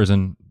 scores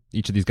and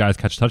each of these guys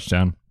catch a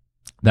touchdown,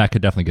 that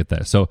could definitely get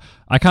there. So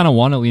I kind of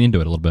want to lean into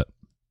it a little bit.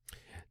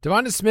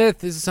 Devonta Smith,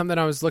 this is something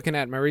I was looking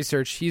at in my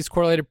research. He's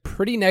correlated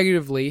pretty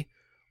negatively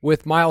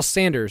with Miles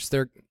Sanders.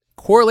 Their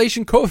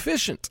correlation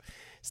coefficient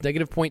is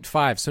negative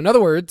 0.5. So in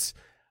other words,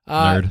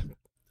 Nerd.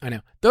 I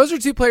know. Those are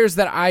two players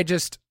that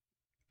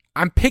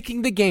I'm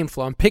picking the game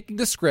flow. I'm picking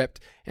the script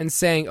and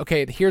saying,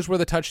 okay, here's where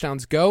the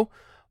touchdowns go.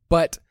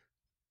 But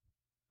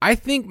I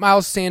think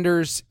Miles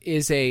Sanders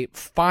is a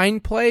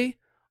fine play.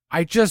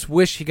 I just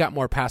wish he got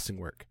more passing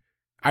work.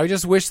 I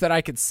just wish that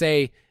I could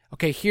say,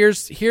 okay,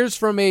 here's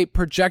from a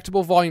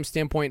projectable volume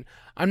standpoint,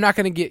 I'm not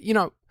going to get,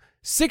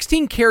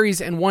 16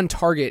 carries and 1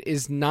 target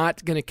is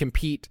not going to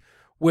compete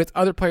with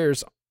other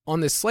players on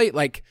this slate.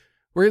 Like,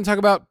 we're going to talk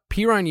about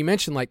Perine. You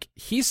mentioned, like,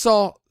 he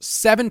saw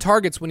 7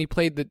 targets when he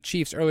played the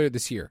Chiefs earlier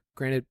this year.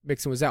 Granted,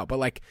 Mixon was out. But,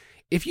 like,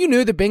 if you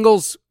knew the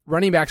Bengals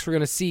running backs were going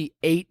to see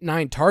 8,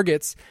 9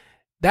 targets,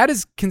 that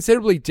is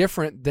considerably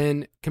different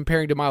than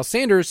comparing to Miles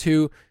Sanders,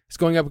 who is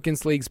going up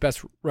against the league's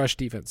best rush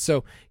defense.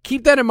 So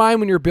keep that in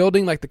mind when you're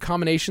building, like, the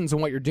combinations and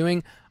what you're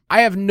doing.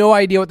 I have no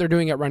idea what they're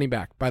doing at running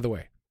back, by the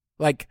way.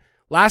 Like,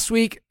 last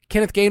week,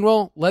 Kenneth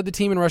Gainwell led the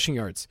team in rushing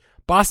yards.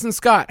 Boston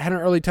Scott had an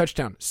early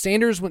touchdown.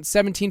 Sanders went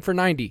 17 for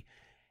 90.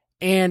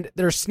 And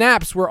their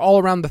snaps were all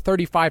around the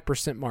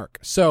 35% mark.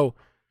 So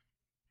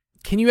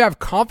can you have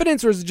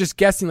confidence, or is it just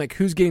guessing, like,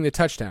 who's getting the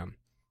touchdown?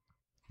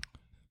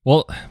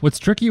 Well, what's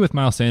tricky with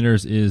Miles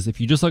Sanders is if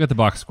you just look at the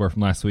box score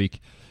from last week,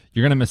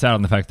 you're going to miss out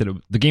on the fact that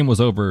the game was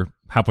over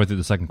halfway through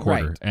the second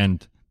quarter. Right.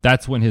 And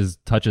that's when his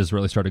touches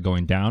really started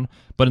going down.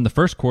 But in the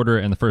first quarter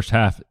and the first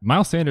half,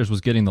 Miles Sanders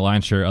was getting the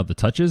lion's share of the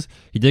touches.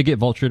 He did get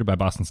vultured by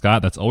Boston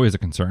Scott. That's always a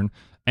concern.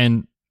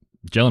 And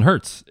Jalen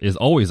Hurts is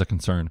always a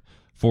concern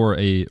for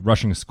a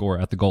rushing score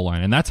at the goal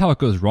line. And that's how it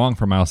goes wrong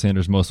for Miles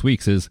Sanders most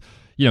weeks is,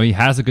 he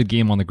has a good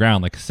game on the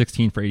ground, like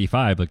 16 for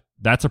 85. Like,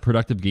 that's a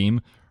productive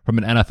game from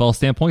an NFL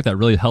standpoint that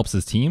really helps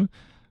his team.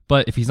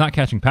 But if he's not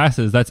catching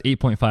passes, that's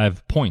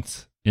 8.5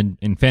 points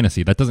in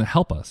fantasy. That doesn't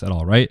help us at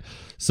all, right?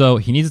 So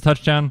he needs a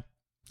touchdown.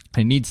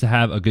 He needs to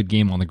have a good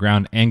game on the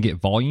ground and get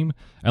volume.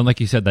 And like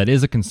you said, that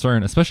is a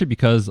concern, especially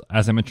because,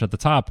 as I mentioned at the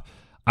top,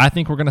 I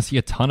think we're going to see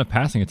a ton of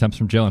passing attempts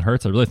from Jalen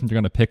Hurts. I really think they're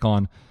going to pick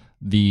on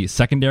the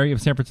secondary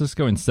of San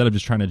Francisco instead of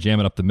just trying to jam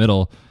it up the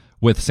middle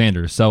with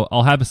Sanders. So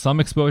I'll have some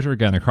exposure,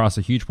 again, across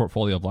a huge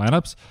portfolio of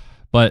lineups.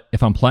 But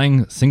if I'm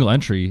playing single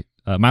entry,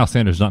 Miles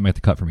Sanders does not make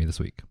the cut for me this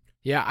week.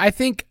 Yeah, I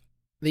think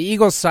the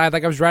Eagles side,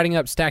 like I was writing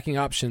up stacking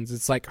options,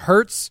 it's like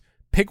Hurts,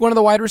 pick one of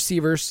the wide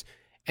receivers,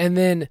 and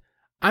then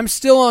I'm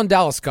still on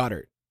Dallas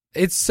Goedert.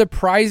 It's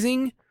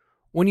surprising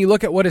when you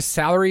look at what his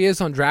salary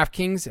is on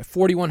DraftKings at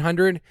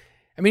 $4,100.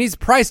 I mean, he's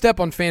priced up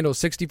on FanDuel,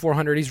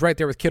 $6,400. He's right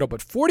there with Kittle,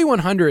 but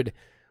 $4,100,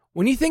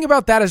 when you think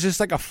about that as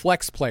just like a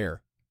flex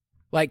player,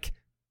 like,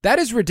 that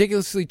is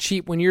ridiculously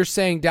cheap when you're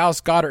saying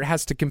Dallas Goedert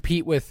has to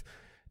compete with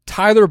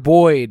Tyler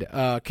Boyd,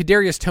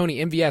 Kadarius Toney,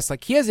 MVS.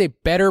 Like, he has a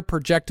better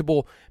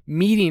projectable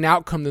median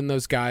outcome than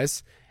those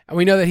guys, and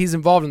we know that he's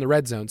involved in the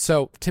red zone.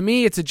 So to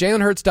me, it's a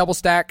Jalen Hurts double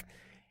stack,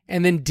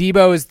 and then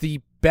Debo is the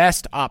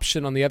best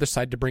option on the other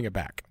side to bring it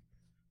back.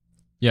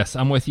 Yes,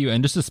 I'm with you.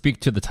 And just to speak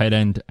to the tight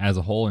end as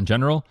a whole in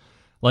general,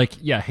 like,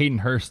 yeah, Hayden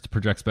Hurst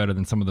projects better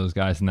than some of those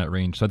guys in that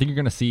range. So I think you're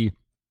going to see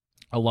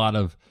a lot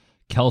of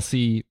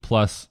Kelsey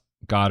plus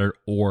Goddard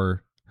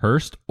or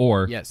Hurst,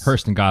 or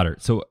Hurst and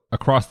Goddard. So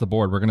across the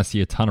board, we're going to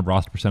see a ton of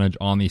roster percentage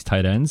on these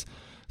tight ends.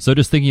 So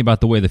just thinking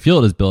about the way the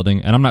field is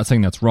building, and I'm not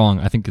saying that's wrong.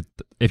 I think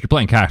if you're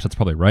playing cash, that's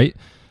probably right.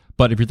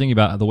 But if you're thinking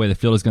about the way the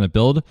field is going to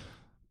build,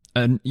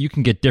 and you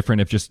can get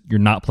different if just you're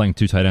not playing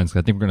 2 tight ends.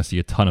 I think we're going to see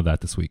a ton of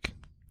that this week.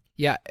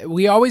 Yeah,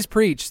 we always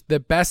preach the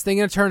best thing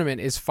in a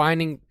tournament is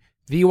finding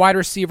the wide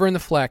receiver in the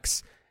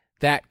flex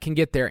that can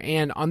get there.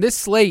 And on this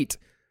slate,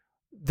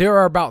 there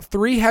are about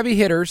 3 heavy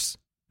hitters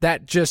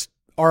that just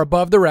are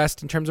above the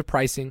rest in terms of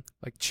pricing,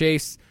 like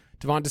Chase,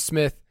 Devonta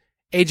Smith,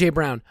 A.J.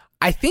 Brown.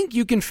 I think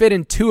you can fit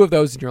in 2 of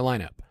those in your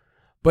lineup,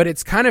 but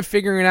it's kind of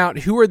figuring out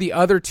who are the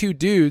other 2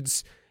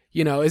 dudes.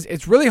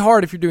 It's really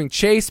hard if you're doing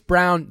Chase,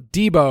 Brown,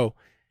 Debo.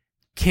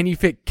 Can you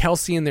fit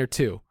Kelsey in there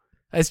too?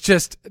 It's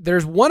just,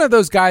 there's one of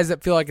those guys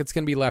that feel like it's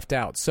going to be left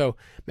out. So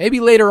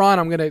maybe later on,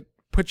 I'm going to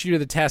put you to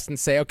the test and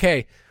say,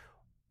 okay,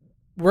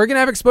 we're going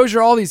to have exposure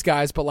to all these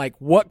guys, but like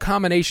what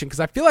combination? Because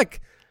I feel like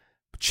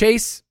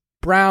Chase,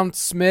 Brown,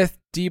 Smith,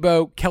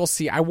 Debo,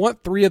 Kelsey, I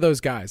want 3 of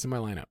those guys in my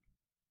lineup.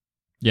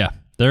 Yeah,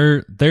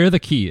 they're the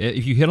key.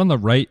 If you hit on the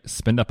right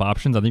spend up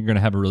options, I think you're going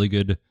to have a really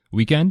good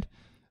weekend.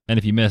 And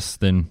if you miss,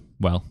 then,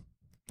 well,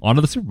 on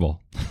to the Super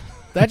Bowl.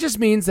 That just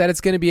means that it's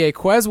going to be a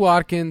Quez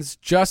Watkins,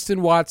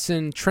 Justin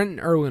Watson,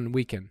 Trenton Irwin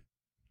weekend.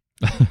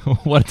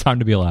 What a time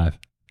to be alive.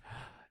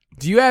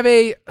 Do you have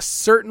a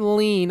certain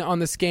lean on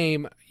this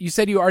game? You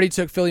said you already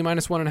took Philly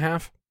minus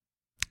 1.5.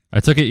 I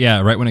took it,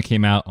 right when it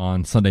came out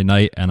on Sunday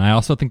night, and I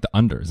also think the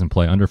under is in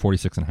play, under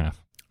 46.5.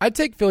 I'd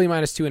take Philly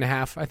minus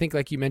 2.5. I think,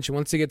 like you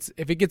mentioned,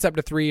 if it gets up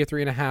to 3 or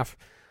 3.5,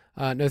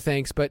 no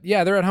thanks. But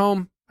yeah, they're at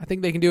home. I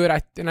think they can do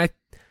it.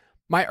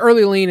 My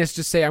early lean is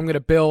to say I'm going to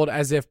build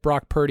as if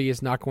Brock Purdy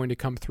is not going to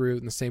come through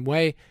in the same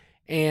way.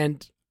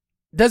 And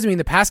doesn't mean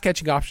the pass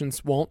catching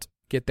options won't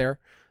get there.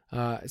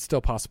 It's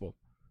still possible.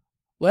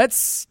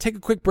 Let's take a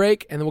quick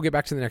break, and then we'll get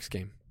back to the next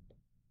game.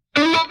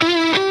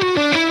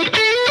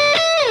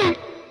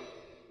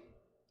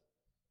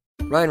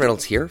 Ryan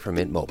Reynolds here from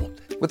Mint Mobile.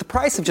 With the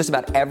price of just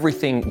about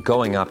everything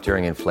going up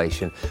during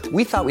inflation,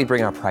 we thought we'd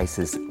bring our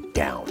prices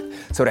down.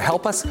 So to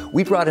help us,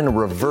 we brought in a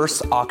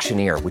reverse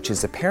auctioneer, which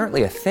is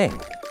apparently a thing.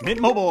 Mint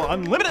Mobile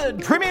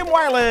Unlimited Premium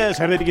Wireless.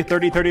 How to get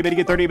 30, 30, bit to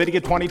get 30, bit to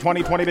get 20,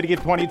 20, 20, bit to get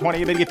 20,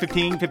 20, bit to get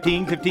 15,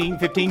 15, 15,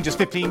 15, just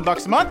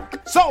 $15 a month?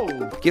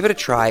 Sold! Give it a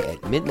try at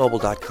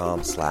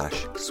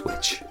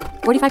mintmobile.com/switch.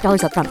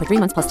 $45 up front for 3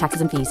 months plus taxes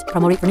and fees.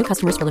 Promo rate for new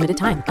customers for limited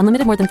time.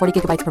 Unlimited more than 40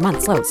 gigabytes per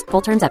month. Slows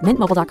full terms at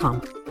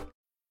mintmobile.com.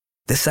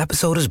 This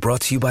episode is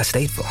brought to you by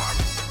State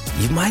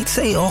Farm. You might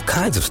say all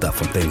kinds of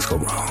stuff when things go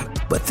wrong,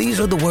 but these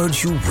are the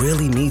words you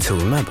really need to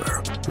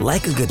remember.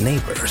 Like a good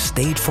neighbor,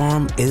 State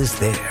Farm is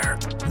there.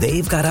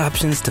 They've got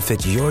options to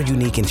fit your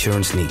unique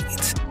insurance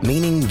needs,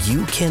 meaning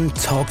you can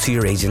talk to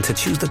your agent to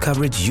choose the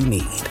coverage you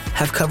need.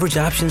 Have coverage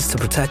options to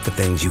protect the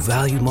things you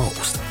value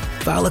most.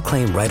 File a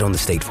claim right on the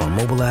State Farm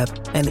mobile app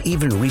and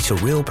even reach a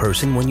real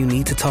person when you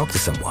need to talk to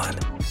someone.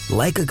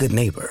 Like a good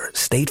neighbor,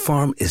 State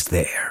Farm is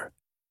there.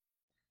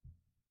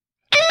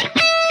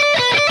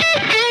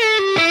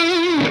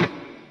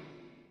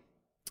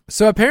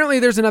 So apparently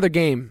there's another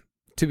game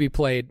to be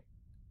played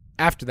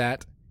after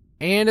that,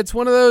 and it's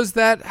one of those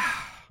that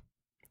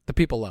the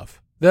people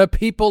love. The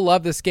people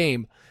love this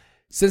game.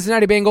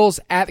 Cincinnati Bengals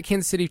at the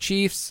Kansas City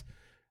Chiefs.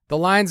 The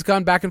line's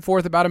gone back and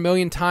forth about 1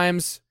 million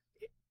times.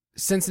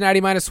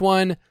 Cincinnati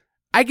 -1.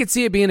 I could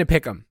see it being a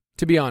pick'em,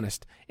 to be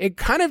honest. It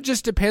kind of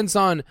just depends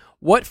on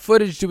what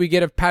footage do we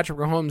get of Patrick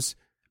Mahomes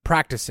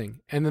practicing,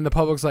 and then the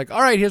public's like,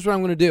 all right, here's what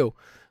I'm going to do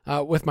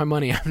with my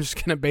money. I'm just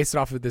going to base it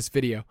off of this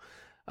video.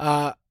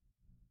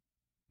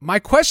 My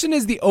question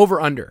is the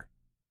over-under.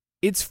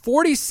 It's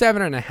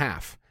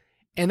 47.5,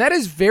 and that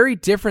is very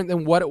different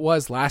than what it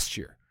was last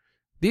year.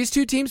 These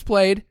two teams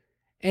played,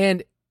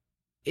 and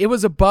it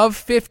was above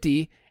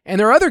 50, and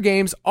their other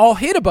games all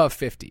hit above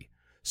 50.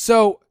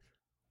 So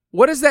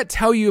what does that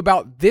tell you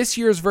about this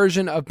year's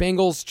version of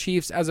Bengals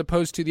Chiefs as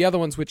opposed to the other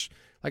ones, which,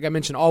 like I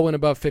mentioned, all went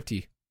above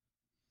 50?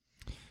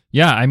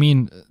 Yeah, I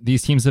mean,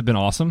 these teams have been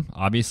awesome,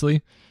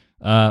 obviously.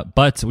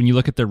 But when you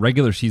look at their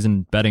regular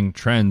season betting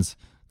trends,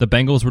 the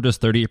Bengals were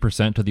just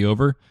 38% to the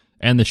over,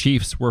 and the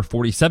Chiefs were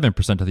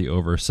 47% to the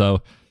over.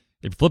 So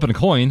if you're flipping a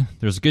coin,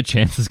 there's a good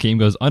chance this game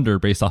goes under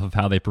based off of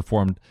how they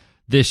performed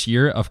this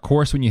year. Of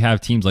course, when you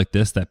have teams like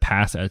this that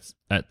pass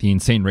at the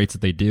insane rates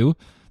that they do,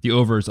 the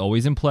over is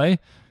always in play.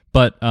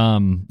 But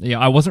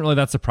I wasn't really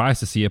that surprised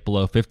to see it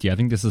below 50. I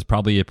think this is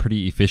probably a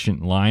pretty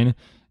efficient line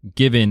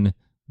given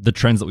the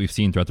trends that we've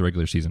seen throughout the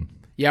regular season.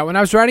 Yeah, when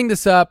I was writing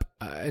this up,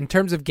 in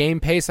terms of game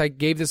pace, I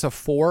gave this a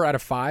 4 out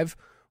of 5,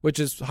 which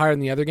is higher than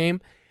the other game.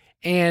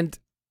 And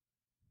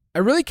I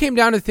really came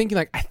down to thinking,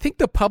 like, I think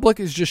the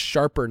public is just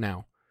sharper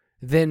now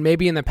than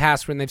maybe in the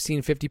past when they've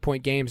seen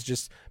 50-point games,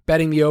 just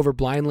betting the over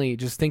blindly,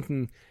 just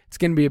thinking it's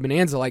going to be a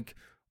bonanza. Like,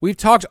 we've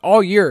talked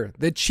all year.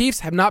 The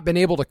Chiefs have not been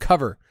able to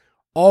cover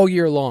all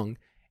year long,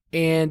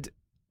 and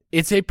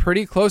it's a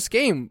pretty close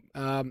game.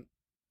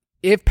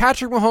 If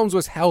Patrick Mahomes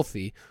was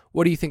healthy,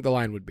 what do you think the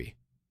line would be?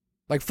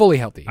 Like, fully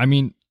healthy. I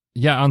mean,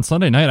 yeah, on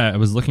Sunday night, I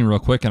was looking real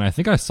quick, and I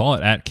think I saw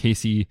it at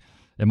KC.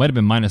 It might have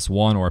been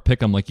 -1 or a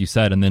pick 'em, like you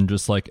said, and then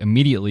just like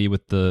immediately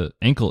with the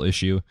ankle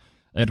issue,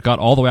 it got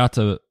all the way out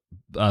to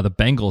the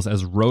Bengals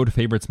as road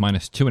favorites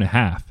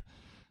 -2.5.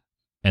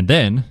 And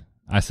then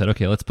I said,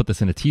 okay, let's put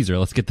this in a teaser.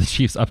 Let's get the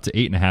Chiefs up to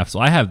 8.5. So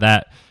I have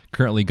that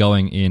currently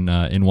going in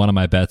one of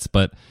my bets.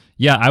 But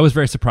yeah, I was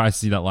very surprised to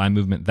see that line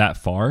movement that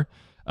far.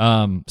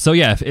 So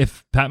yeah,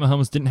 if Pat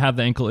Mahomes didn't have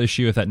the ankle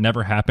issue, if that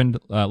never happened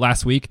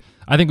last week,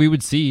 I think we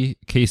would see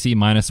KC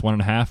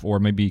 -1.5 or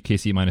maybe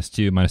KC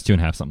 -2,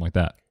 -2.5, something like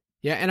that.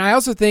 Yeah, and I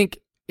also think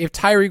if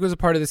Tyreek was a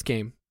part of this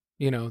game,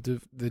 you know,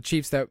 the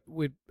Chiefs that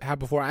we had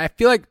before, I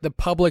feel like the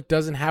public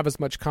doesn't have as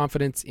much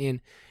confidence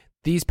in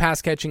these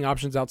pass-catching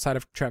options outside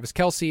of Travis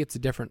Kelce. It's a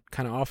different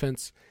kind of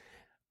offense.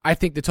 I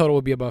think the total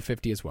would be above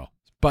 50 as well.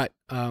 But,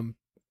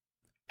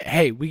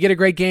 hey, we get a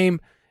great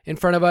game in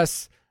front of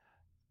us.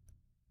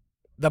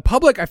 The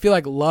public, I feel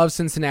like, loves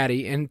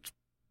Cincinnati, and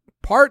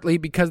partly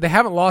because they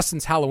haven't lost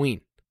since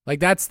Halloween.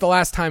 Like, that's the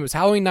last time. It was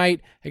Halloween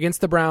night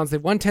against the Browns.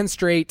 They've won 10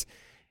 straight.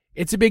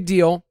 It's a big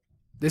deal.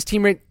 This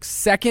team ranks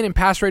second in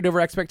pass rate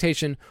over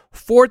expectation,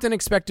 4th in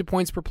expected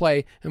points per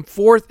play, and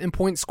 4th in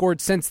points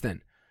scored since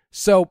then.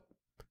 So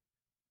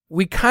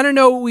we kind of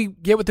know what we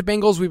get with the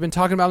Bengals. We've been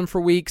talking about them for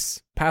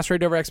weeks. Pass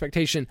rate over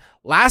expectation.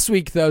 Last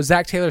week, though,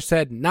 Zach Taylor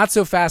said, not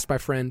so fast, my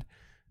friend,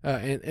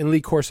 in Lee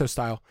Corso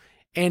style.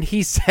 And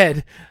he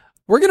said,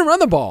 we're going to run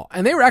the ball.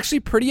 And they were actually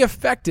pretty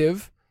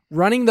effective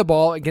running the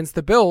ball against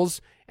the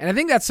Bills. And I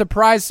think that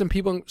surprised some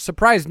people,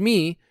 surprised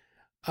me.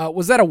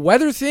 Was that a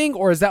weather thing,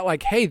 or is that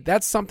like, hey,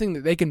 that's something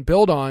that they can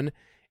build on?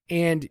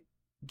 And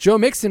Joe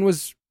Mixon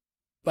was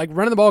like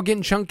running the ball,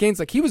 getting chunk gains.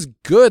 Like he was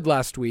good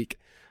last week.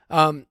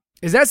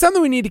 Is that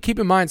something we need to keep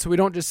in mind so we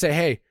don't just say,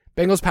 hey,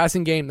 Bengals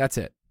passing game, that's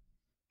it?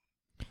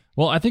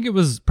 Well, I think it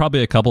was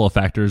probably a couple of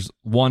factors.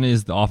 One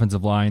is the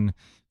offensive line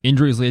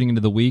injuries leading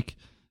into the week.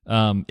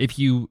 If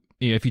you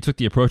took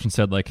the approach and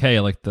said like, hey,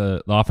 like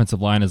the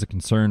offensive line is a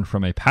concern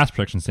from a pass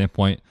protection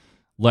standpoint,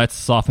 let's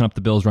soften up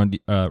the Bills' run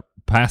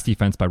pass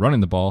defense by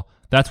running the ball.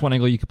 That's one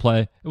angle you could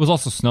play. It was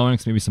also snowing,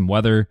 so maybe some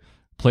weather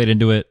played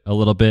into it a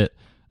little bit.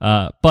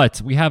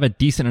 But we have a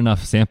decent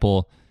enough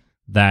sample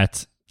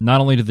that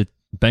not only do the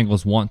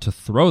Bengals want to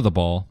throw the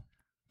ball,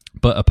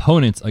 but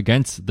opponents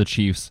against the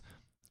Chiefs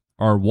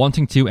are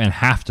wanting to and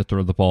have to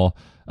throw the ball.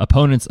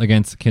 Opponents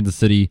against Kansas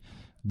City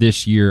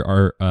this year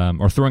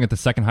are throwing at the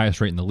second highest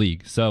rate in the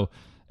league. So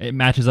it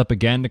matches up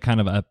again to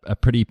kind of a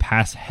pretty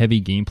pass-heavy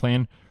game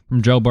plan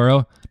from Joe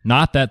Burrow.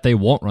 Not that they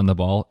won't run the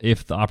ball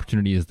if the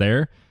opportunity is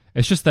there.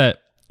 It's just that,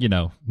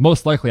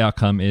 most likely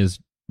outcome is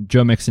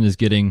Joe Mixon is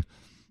getting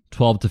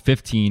 12 to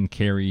 15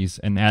 carries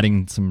and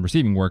adding some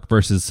receiving work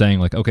versus saying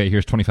like, okay,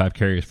 here's 25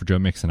 carries for Joe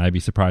Mixon. I'd be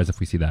surprised if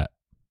we see that.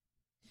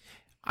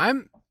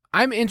 I'm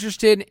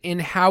interested in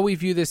how we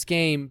view this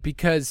game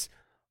because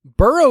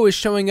Burrow is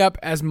showing up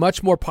as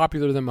much more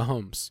popular than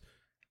Mahomes.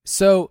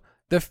 So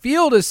the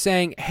field is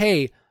saying,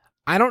 hey,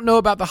 I don't know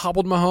about the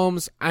hobbled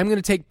Mahomes. I'm going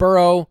to take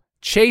Burrow.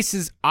 Chase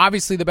is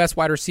obviously the best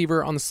wide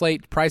receiver on the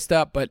slate, priced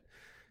up, but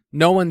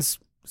no one's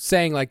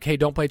saying like, hey,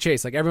 don't play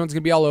Chase. Like everyone's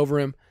going to be all over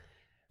him.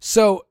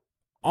 So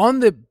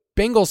on the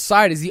Bengals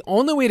side, is the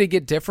only way to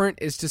get different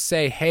is to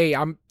say, hey,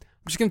 I'm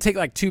just going to take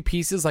like two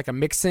pieces, like a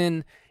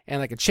Mixon and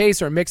like a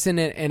Chase, or a Mixon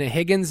and a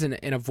Higgins and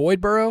avoid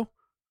Burrow?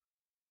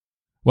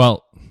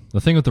 Well,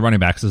 the thing with the running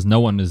backs is no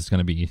one is going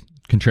to be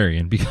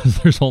contrarian because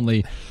there's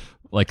only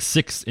like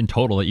 6 in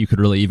total that you could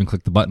really even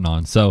click the button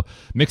on. So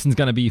Mixon's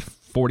going to be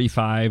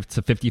 45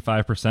 to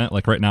 55%.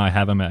 Like right now I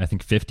have him at, I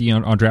think, 50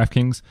 on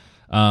DraftKings.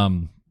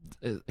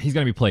 He's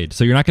going to be played.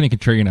 So you're not going to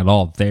contrarian at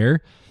all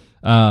there.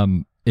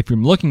 If you're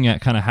looking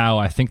at kind of how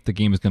I think the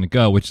game is going to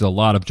go, which is a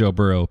lot of Joe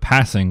Burrow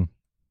passing,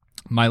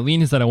 my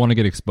lean is that I want to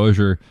get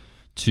exposure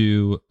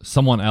to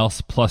someone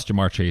else plus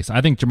Jamar Chase.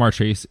 I think Jamar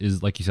Chase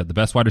is, like you said, the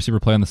best wide receiver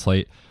play on the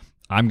slate.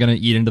 I'm going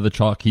to eat into the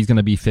chalk. He's going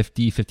to be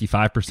 50,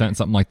 55%,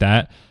 something like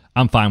that.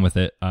 I'm fine with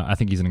it. I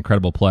think he's an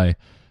incredible play.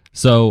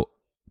 So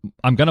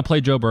I'm going to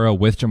play Joe Burrow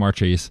with Jamar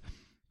Chase.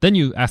 Then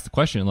you ask the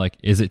question, like,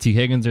 is it T.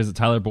 Higgins, is it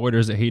Tyler Boyd, or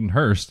is it Hayden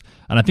Hurst?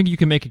 And I think you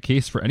can make a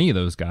case for any of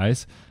those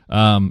guys,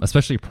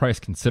 especially price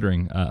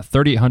considering.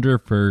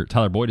 $3,800 for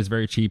Tyler Boyd is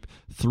very cheap.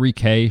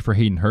 $3K for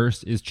Hayden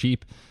Hurst is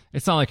cheap.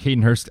 It's not like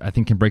Hayden Hurst, I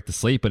think, can break the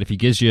slate, but if he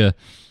gives you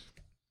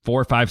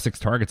 4, 5, 6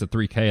 targets at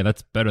 $3K,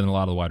 that's better than a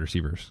lot of the wide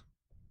receivers.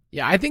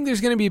 Yeah, I think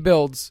there's going to be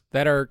builds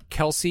that are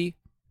Kelsey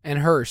and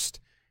Hurst,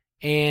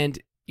 and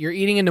you're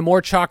eating into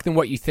more chalk than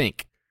what you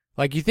think.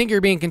 Like, you think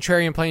you're being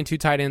contrarian playing 2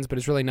 tight ends, but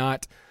it's really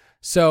not.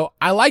 So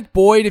I like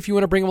Boyd if you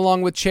want to bring him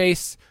along with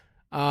Chase.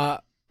 I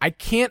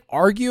can't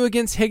argue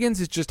against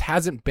Higgins. It just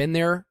hasn't been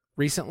there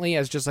recently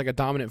as just like a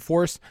dominant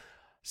force.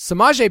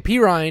 Samaje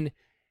Perine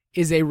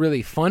is a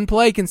really fun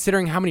play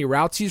considering how many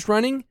routes he's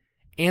running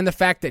and the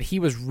fact that he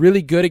was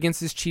really good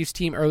against this Chiefs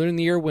team earlier in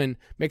the year when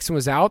Mixon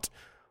was out.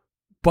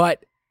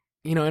 But,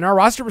 in our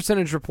roster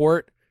percentage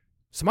report,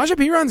 Samaje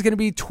Perine is going to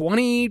be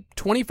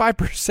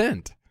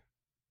 20-25%.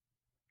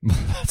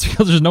 That's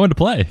because there's no one to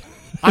play.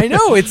 I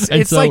know.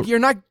 It's so, like you're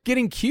not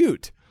getting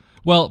cute.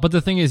 Well, but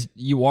the thing is,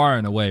 you are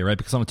in a way, right?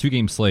 Because on a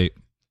 2-game slate,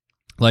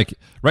 like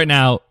right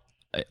now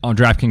on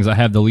DraftKings, I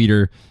have the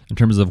leader in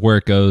terms of where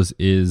it goes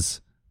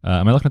is,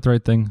 am I looking at the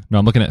right thing? No,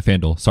 I'm looking at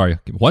FanDuel. Sorry.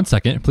 1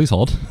 second. Please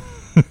hold.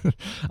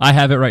 I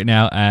have it right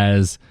now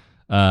as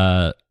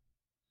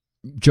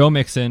Joe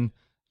Mixon,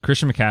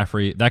 Christian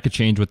McCaffrey. That could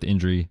change with the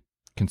injury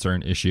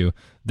concern issue.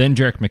 Then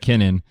Jerick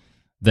McKinnon.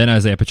 Then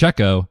Isaiah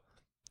Pacheco.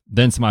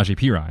 Then Samaje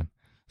Perine.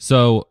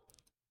 So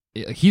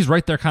he's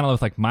right there kind of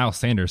with like Miles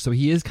Sanders. So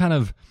he is kind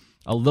of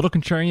a little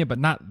contrarian, but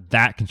not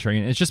that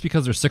contrarian. It's just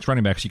because there's 6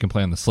 running backs you can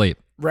play on the slate.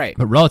 Right.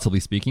 But relatively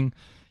speaking,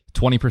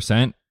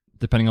 20%,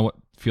 depending on what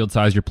field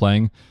size you're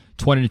playing,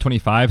 20 to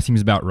 25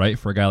 seems about right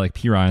for a guy like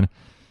Perine.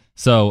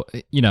 So,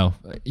 you're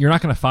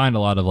not going to find a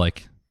lot of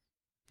like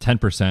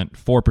 10%,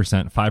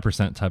 4%,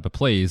 5% type of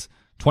plays.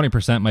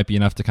 20% might be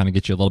enough to kind of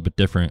get you a little bit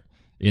different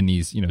in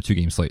these,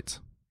 2-game slates.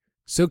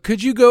 So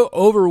could you go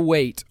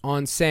overweight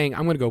on saying,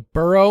 I'm going to go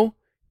Burrow,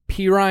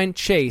 Perine,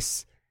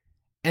 Chase,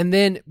 and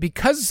then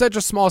because it's such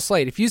a small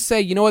slate, if you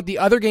say, you know what, the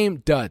other game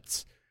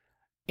duds,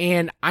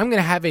 and I'm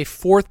going to have a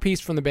 4th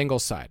piece from the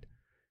Bengals side,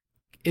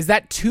 is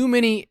that too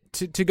many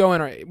to go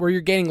in where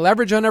you're gaining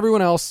leverage on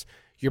everyone else?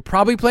 You're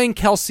probably playing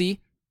Kelsey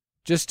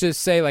just to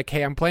say like,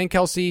 hey, I'm playing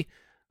Kelsey.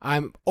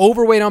 I'm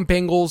overweight on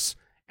Bengals,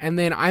 and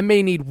then I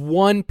may need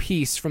 1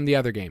 piece from the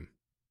other game.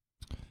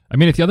 I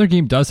mean, if the other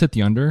game does hit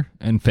the under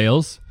and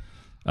fails,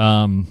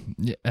 I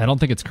don't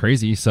think it's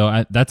crazy.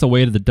 So that's a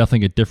way to definitely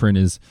get different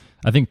is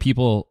I think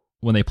people,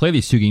 when they play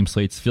these 2-game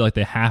slates, feel like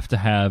they have to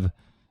have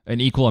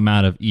an equal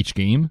amount of each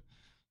game.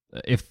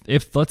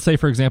 If let's say,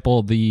 for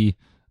example, the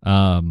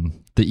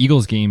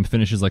Eagles game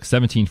finishes like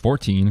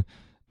 17-14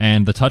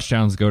 and the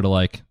touchdowns go to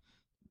like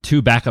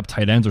 2 backup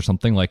tight ends or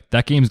something, like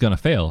that game's going to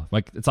fail.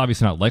 Like, it's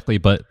obviously not likely,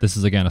 but this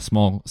is, again, a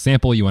small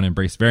sample. You want to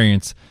embrace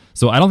variance.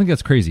 So I don't think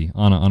that's crazy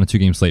on a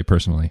 2-game slate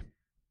personally.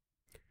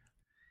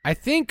 I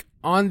think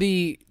on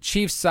the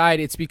Chiefs side,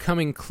 it's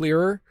becoming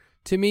clearer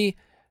to me.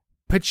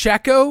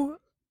 Pacheco,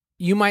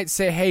 you might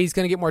say, hey, he's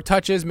going to get more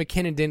touches.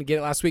 McKinnon didn't get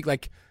it last week.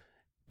 Like,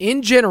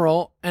 in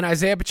general, an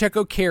Isaiah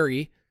Pacheco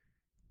carry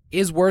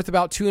is worth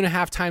about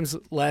 2.5 times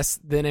less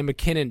than a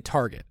McKinnon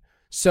target.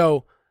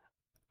 So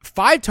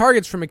 5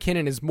 targets from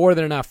McKinnon is more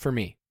than enough for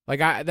me. Like,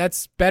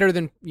 that's better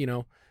than,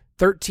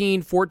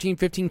 13, 14,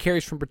 15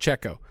 carries from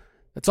Pacheco.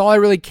 That's all I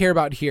really care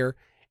about here.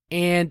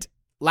 And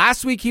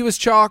last week he was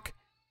chalk.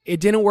 It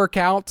didn't work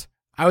out.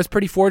 I was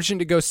pretty fortunate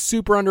to go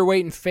super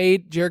underweight and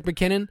fade Jerick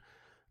McKinnon.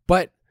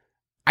 But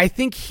I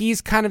think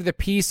he's kind of the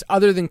piece,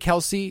 other than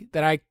Kelsey,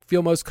 that I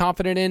feel most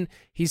confident in.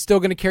 He's still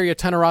going to carry a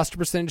ton of roster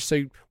percentage.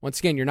 So once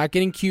again, you're not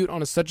getting cute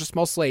on such a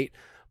small slate.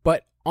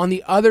 But on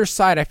the other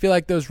side, I feel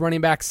like those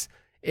running backs,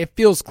 it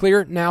feels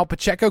clear. Now,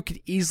 Pacheco could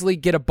easily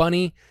get a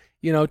bunny,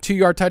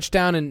 2-yard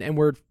touchdown, and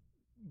we're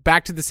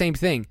back to the same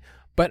thing.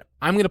 But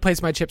I'm going to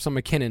place my chips on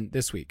McKinnon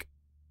this week.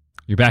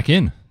 You're back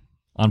in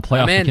on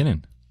playoff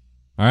McKinnon.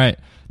 All right.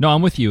 No,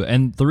 I'm with you.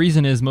 And the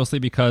reason is mostly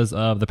because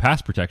of the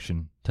pass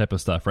protection type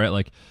of stuff, right?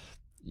 Like,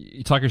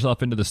 you talk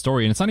yourself into the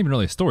story, and it's not even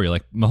really a story.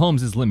 Like,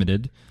 Mahomes is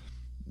limited.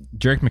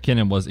 Jerick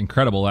McKinnon was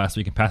incredible last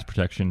week in pass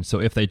protection. So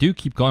if they do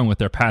keep going with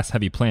their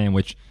pass-heavy plan,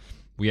 which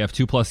we have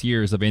 2+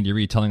 years of Andy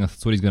Reid telling us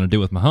that's what he's going to do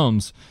with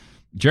Mahomes,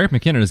 Jerick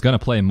McKinnon is going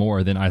to play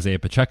more than Isaiah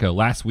Pacheco.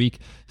 Last week,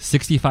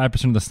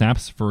 65% of the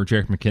snaps for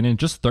Jerick McKinnon,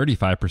 just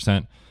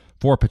 35%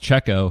 for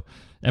Pacheco.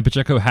 And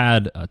Pacheco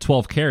had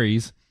 12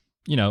 carries,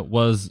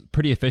 was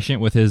pretty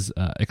efficient with his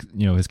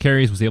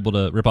carries, was able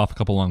to rip off a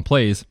couple long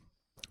plays.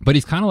 But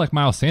he's kind of like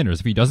Miles Sanders.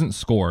 If he doesn't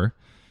score,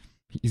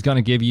 he's going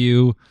to give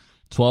you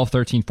 12,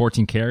 13,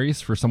 14 carries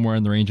for somewhere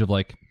in the range of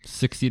like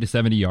 60 to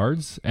 70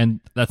 yards.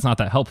 And that's not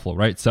that helpful,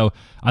 right? So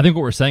I think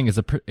what we're saying is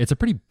it's a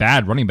pretty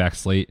bad running back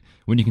slate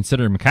when you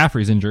consider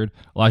McCaffrey's injured,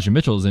 Elijah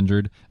Mitchell is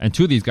injured, and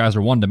 2 of these guys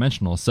are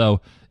one-dimensional. So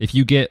if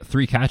you get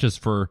 3 catches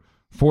for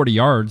 40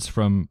 yards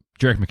from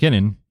Jerick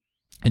McKinnon,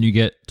 and you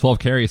get 12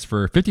 carries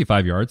for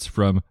 55 yards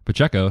from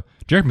Pacheco,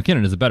 Jerick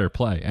McKinnon is a better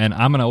play. And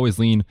I'm going to always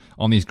lean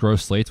on these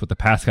gross slates with the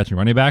pass-catching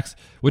running backs,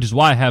 which is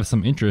why I have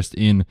some interest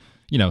in,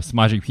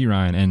 Samaje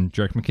Perine and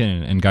Jerick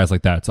McKinnon and guys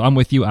like that. So I'm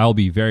with you. I'll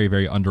be very,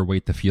 very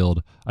underweight the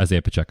field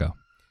Isaiah Pacheco.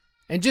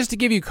 And just to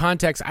give you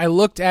context, I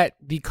looked at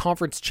the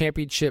conference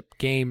championship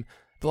game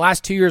the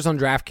last 2 years on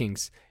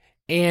DraftKings,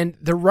 and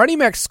the running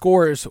back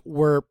scores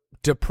were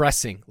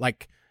depressing.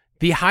 Like,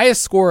 the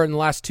highest score in the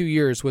last 2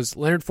 years was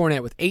Leonard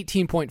Fournette with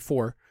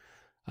 18.4.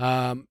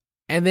 And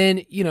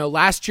then,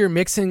 last year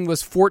Mixon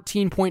was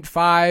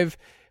 14.5.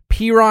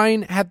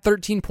 Perine had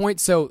 13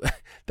 points. So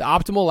the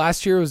optimal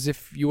last year was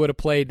if you would have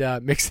played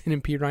Mixon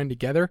and Perine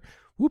together.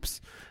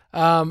 Whoops.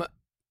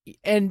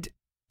 And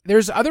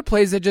there's other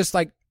plays that just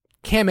like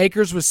Cam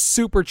Akers was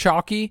super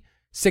chalky,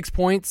 6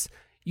 points.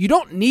 You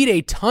don't need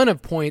a ton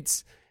of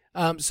points.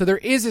 So there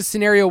is a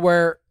scenario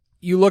where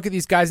you look at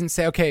these guys and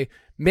say, okay,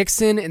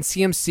 Mixon and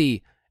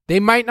CMC, they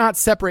might not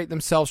separate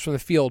themselves from the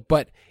field,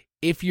 but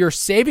if you're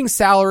saving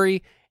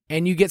salary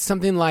and you get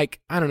something like,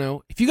 I don't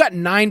know, if you got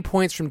 9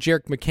 points from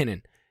Jerick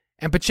McKinnon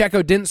and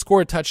Pacheco didn't score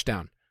a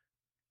touchdown,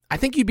 I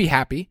think you'd be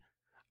happy.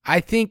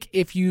 I think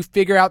if you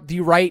figure out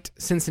the right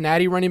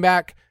Cincinnati running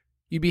back,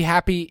 you'd be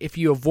happy. If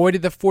you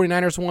avoided the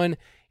 49ers one,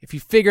 if you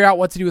figure out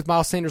what to do with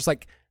Miles Sanders,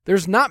 like,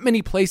 there's not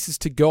many places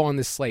to go on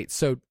this slate.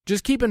 So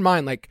just keep in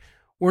mind, like,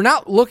 we're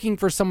not looking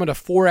for someone to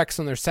 4X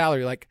on their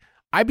salary. Like,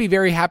 I'd be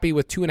very happy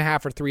with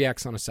 2.5 or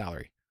 3X on a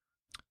salary.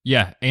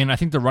 Yeah, and I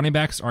think the running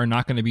backs are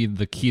not going to be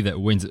the key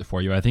that wins it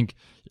for you. I think,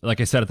 like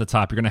I said at the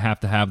top, you're going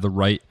to have the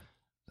right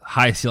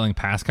high-ceiling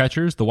pass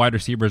catchers. The wide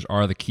receivers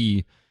are the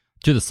key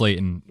to the slate,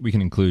 and we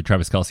can include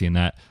Travis Kelce in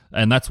that.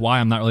 And that's why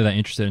I'm not really that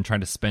interested in trying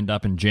to spend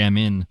up and jam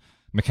in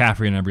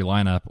McCaffrey in every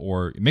lineup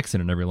or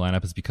Mixon in every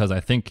lineup, is because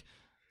I think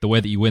the way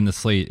that you win the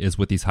slate is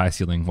with these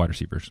high-ceiling wide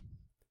receivers.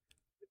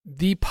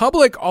 The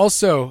public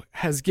also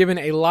has given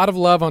a lot of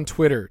love on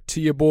Twitter to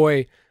your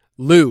boy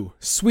Lou,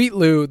 Sweet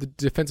Lou, the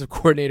defensive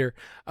coordinator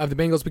of the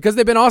Bengals, because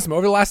they've been awesome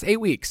over the last 8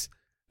 weeks.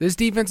 This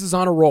defense is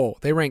on a roll.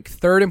 They rank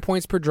 3rd in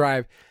points per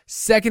drive,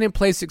 2nd in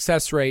play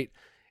success rate,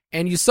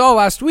 and you saw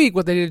last week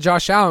what they did to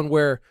Josh Allen,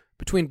 where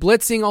between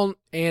blitzing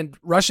and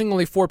rushing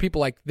only 4 people,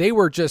 like, they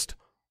were just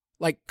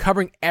like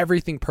covering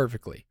everything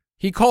perfectly.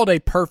 He called a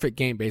perfect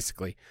game,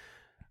 basically.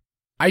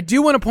 I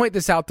do want to point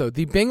this out, though.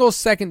 The Bengals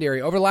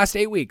secondary, over the last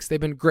 8 weeks, they've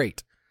been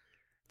great.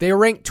 They are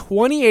ranked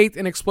 28th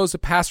in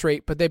explosive pass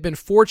rate, but they've been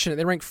fortunate.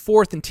 They rank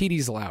 4th in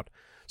TDs allowed.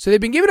 So they've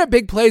been giving up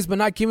big plays, but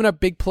not giving up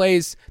big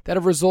plays that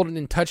have resulted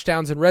in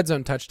touchdowns and red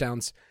zone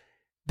touchdowns.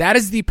 That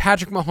is the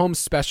Patrick Mahomes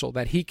special,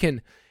 that he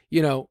can,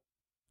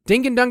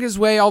 dink and dunk his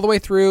way all the way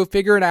through,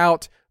 figure it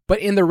out, but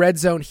in the red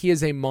zone, he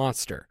is a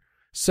monster.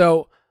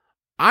 So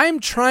I'm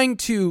trying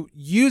to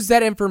use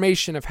that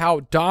information of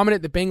how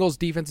dominant the Bengals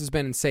defense has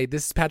been and say,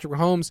 this is Patrick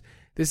Mahomes,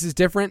 this is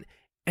different,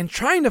 and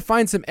trying to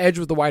find some edge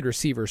with the wide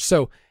receivers.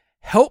 So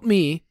help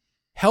me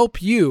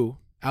help you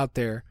out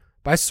there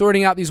by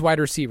sorting out these wide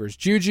receivers.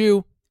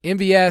 Juju,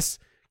 MVS,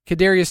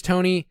 Kadarius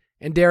Toney,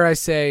 and dare I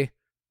say,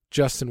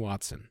 Justin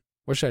Watson.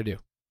 What should I do?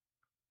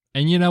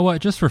 And you know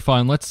what? Just for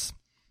fun, let's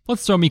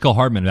throw Mecole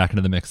Hardman back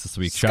into the mix this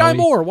week, shall we? Sky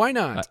Moore, why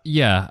not?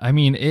 Yeah, I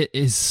mean, it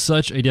is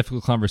such a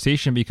difficult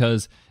conversation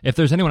because if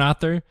there's anyone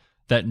out there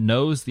that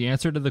knows the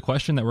answer to the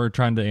question that we're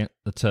trying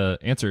to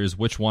answer is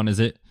which one is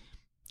it,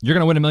 you're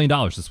going to win $1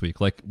 million this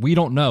week. Like, we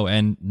don't know,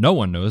 and no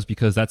one knows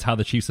because that's how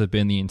the Chiefs have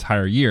been the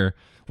entire year.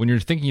 When you're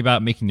thinking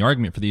about making the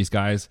argument for these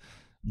guys,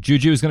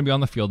 Juju is going to be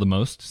on the field the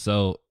most,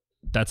 so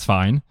that's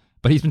fine.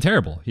 But he's been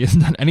terrible. He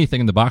hasn't done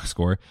anything in the box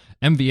score.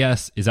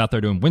 MVS is out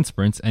there doing wind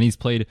sprints, and he's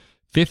played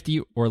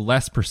 50 or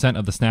less %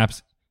 of the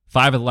snaps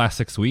 5 of the last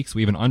 6 weeks.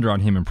 We have an under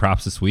on him in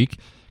props this week.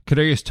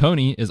 Kadarius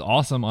Toney is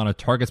awesome on a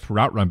targets per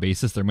route run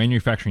basis. They're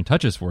manufacturing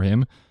touches for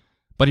him,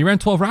 but he ran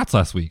 12 routes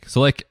last week. So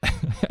like,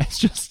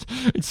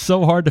 it's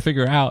so hard to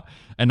figure out.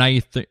 And now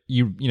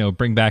you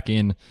bring back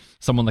in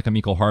someone like a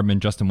Mecole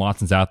Hardman, Justin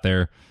Watson's out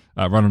there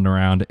running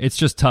around. It's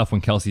just tough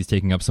when Kelsey's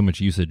taking up so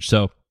much usage.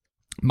 So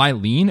my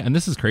lean, and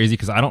this is crazy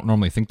because I don't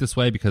normally think this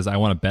way because I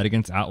want to bet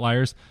against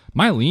outliers.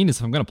 My lean is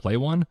if I'm going to play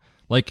one,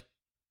 like,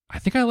 I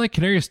think I like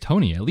Kadarius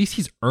Toney. At least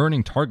he's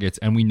earning targets,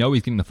 and we know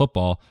he's getting the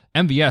football.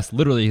 MVS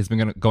literally has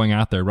been going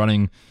out there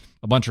running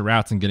a bunch of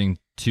routes and getting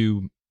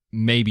 2,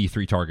 maybe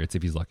 3 targets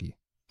if he's lucky.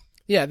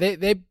 Yeah,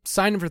 they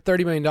signed him for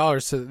 $30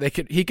 million so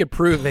that he could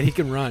prove that he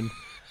can run.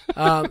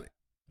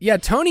 Yeah,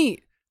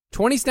 Toney,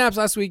 20 snaps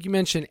last week. You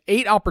mentioned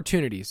 8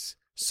 opportunities.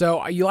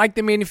 So you like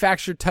the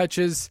manufactured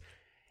touches.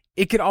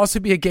 It could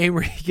also be a game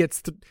where he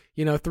gets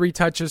 3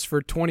 touches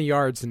for 20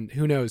 yards, and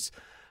who knows.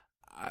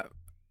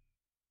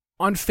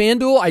 On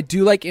FanDuel, I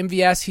do like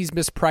MVS. He's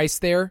mispriced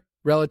there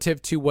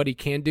relative to what he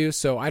can do,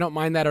 so I don't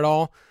mind that at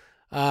all.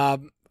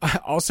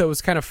 Also, it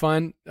was kind of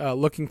fun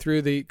looking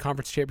through the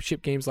conference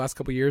championship games last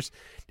couple of years.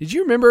 Did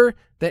you remember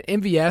that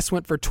MVS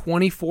went for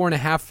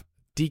 24.5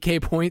 DK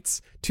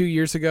points 2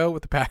 years ago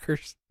with the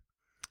Packers?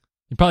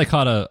 He probably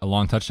caught a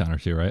long touchdown or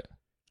two, right?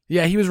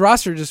 Yeah, he was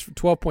rostered just for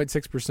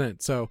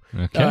 12.6%. So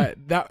okay.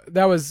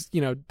 That was,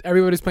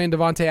 everybody's playing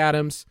Devontae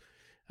Adams,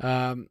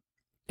 and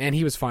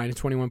he was fine at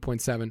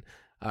 21.7.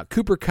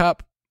 Cooper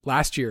Kupp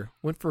last year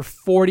went for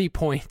 40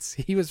 points.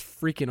 He was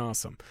freaking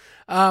awesome.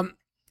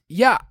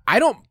 Yeah,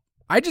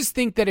 I just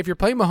think that if you're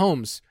playing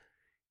Mahomes,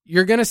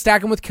 you're going to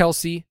stack him with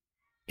Kelsey,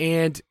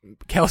 and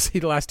Kelsey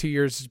the last 2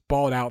 years has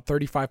balled out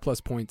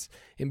 35-plus points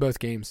in both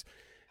games.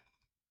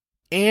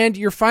 And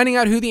you're finding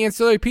out who the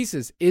ancillary piece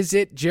is. Is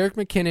it Jerick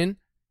McKinnon,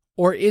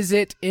 or is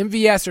it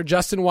MVS or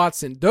Justin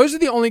Watson? Those are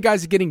the only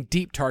guys getting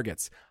deep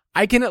targets.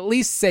 I can at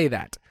least say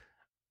that.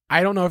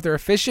 I don't know if they're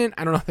efficient.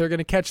 I don't know if they're going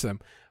to catch them.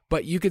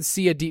 But you could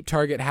see a deep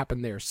target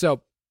happen there.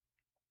 So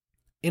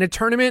in a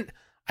tournament,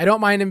 I don't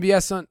mind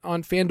MVS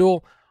on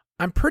FanDuel.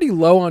 I'm pretty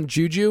low on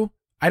Juju.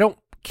 I don't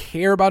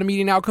care about a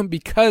median outcome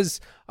because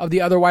of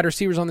the other wide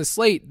receivers on the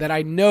slate that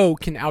I know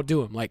can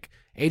outdo him, like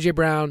A.J.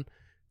 Brown,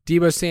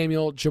 Deebo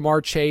Samuel,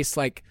 Jamar Chase.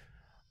 Like,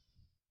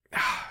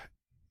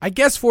 I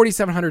guess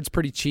 4,700 is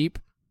pretty cheap.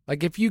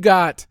 Like, if you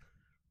got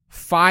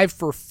 5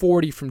 for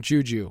 40 from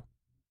Juju,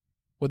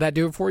 would that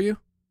do it for you?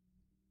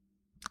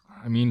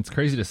 I mean, it's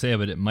crazy to say,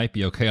 but it might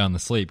be okay on the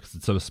slate because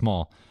it's so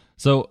small.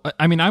 So,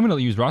 I mean, I'm going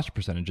to use roster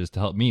percentages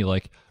to help me.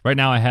 Like, right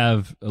now I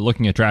have,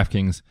 looking at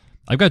DraftKings,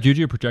 I've got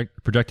Juju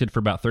projected for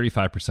about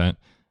 35%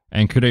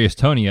 and Kadarius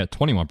Toney at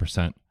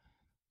 21%.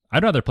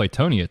 I'd rather play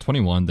Toney at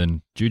 21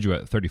 than Juju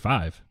at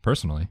 35,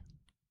 personally.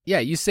 Yeah,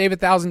 you save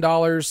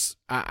 $1,000.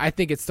 I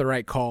think it's the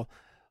right call.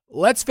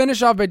 Let's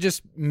finish off by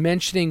just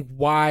mentioning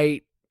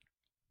why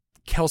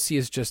Kelsey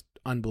is just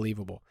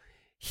unbelievable.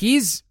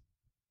 He's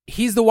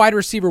the wide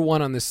receiver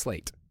 1 on this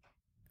slate.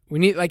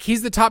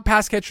 He's the top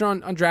pass catcher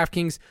on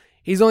DraftKings.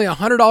 He's only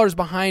 $100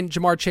 behind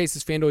Jamar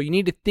Chase's FanDuel. You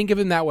need to think of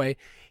him that way.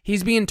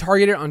 He's being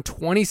targeted on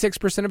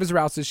 26% of his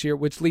routes this year,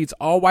 which leads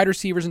all wide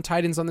receivers and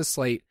tight ends on this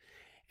slate.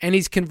 And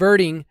he's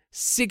converting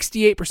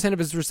 68% of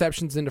his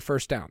receptions into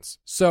first downs.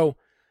 So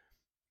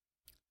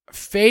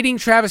fading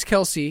Travis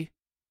Kelce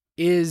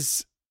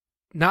is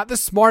not the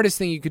smartest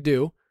thing you could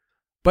do,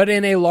 but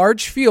in a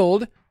large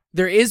field,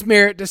 there is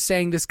merit to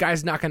saying this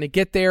guy's not going to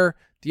get there.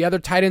 The other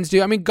tight ends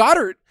do. I mean,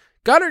 Goddard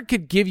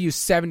could give you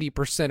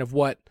 70% of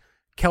what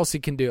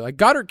Kelce can do. Like,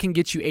 Goddard can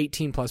get you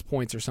 18-plus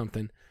points or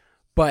something.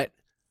 But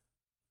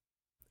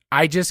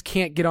I just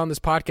can't get on this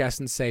podcast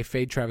and say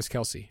fade Travis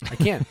Kelce. I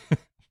can't.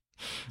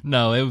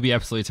 No, it would be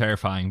absolutely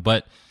terrifying.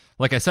 But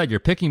like I said, you're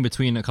picking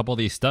between a couple of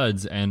these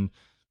studs, and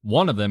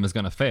one of them is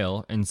going to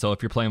fail. And so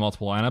if you're playing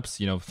multiple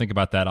lineups, think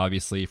about that,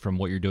 obviously, from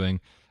what you're doing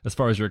as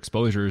far as your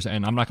exposures.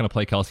 And I'm not going to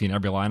play Kelce in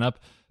every lineup.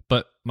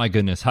 But my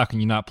goodness, how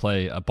can you not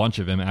play a bunch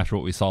of him after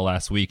what we saw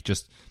last week?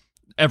 Just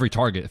every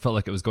target felt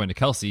like it was going to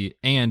Kelce.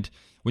 And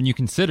when you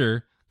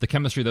consider the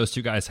chemistry those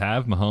two guys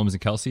have, Mahomes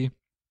and Kelce,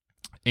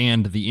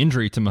 and the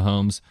injury to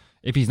Mahomes,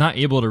 if he's not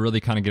able to really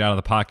kind of get out of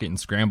the pocket and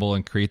scramble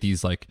and create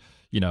these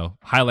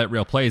highlight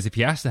reel plays, if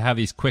he has to have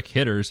these quick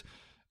hitters,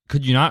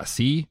 could you not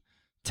see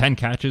 10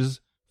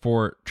 catches,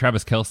 for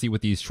Travis Kelce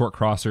with these short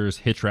crossers,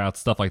 hitch routes,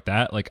 stuff like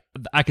that. Like,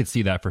 I could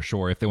see that for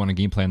sure if they want to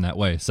game plan that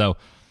way. So,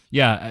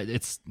 yeah,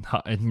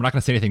 I'm not going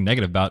to say anything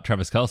negative about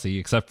Travis Kelce,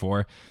 except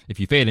for if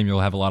you fade him,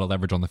 you'll have a lot of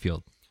leverage on the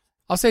field.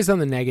 I'll say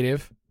something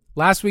negative.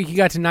 Last week, he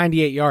got to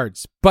 98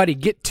 yards. Buddy,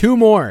 get 2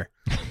 more.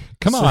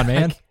 Come on,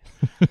 man.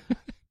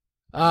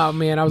 Oh,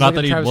 man. I was not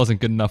that he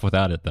wasn't good enough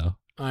without it, though.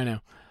 I know.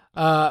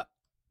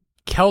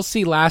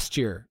 Kelce last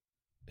year,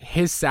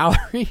 his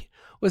salary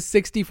was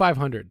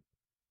 $6,500.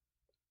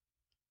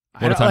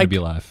 What a time to be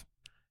alive.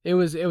 It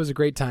was a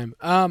great time.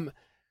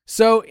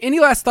 So any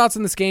last thoughts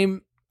on this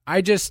game?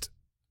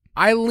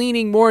 I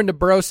leaning more into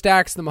Burrow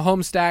stacks than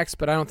Mahomes stacks,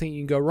 but I don't think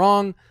you can go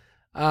wrong.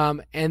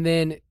 And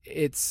then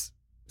it's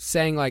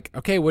saying like,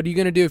 okay, what are you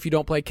going to do if you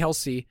don't play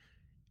Kelce?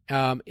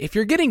 If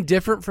you're getting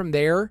different from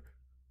there,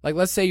 like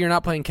let's say you're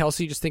not playing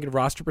Kelce, just thinking of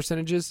roster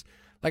percentages.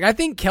 Like I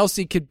think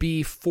Kelce could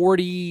be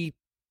 45%.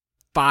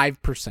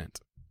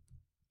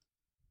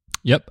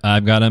 Yep,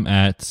 I've got him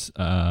at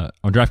on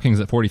DraftKings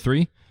at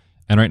 43,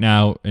 and right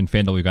now in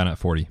FanDuel we've got him at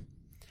 40.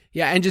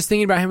 Yeah, and just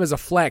thinking about him as a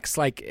flex,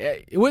 like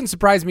it wouldn't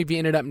surprise me if he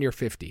ended up near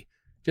 50,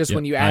 just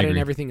when you add in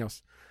everything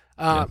else.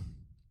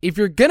 If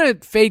you're going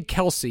to fade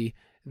Kelce,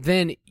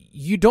 then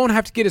you don't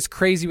have to get as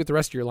crazy with the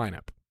rest of your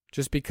lineup,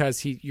 just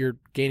because you're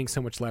gaining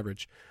so much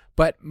leverage.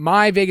 But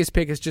my Vegas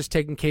pick is just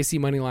taking KC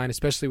money line,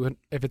 especially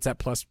if it's at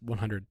plus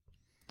 100.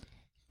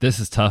 This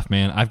is tough,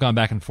 man. I've gone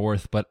back and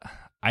forth, but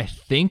I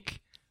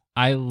think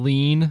I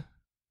lean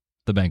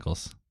the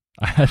Bengals.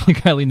 I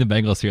think I lean the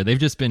Bengals here. They've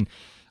just been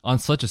on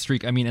such a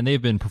streak. I mean, and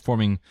they've been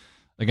performing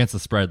against the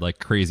spread like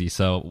crazy.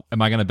 So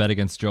am I going to bet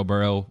against Joe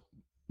Burrow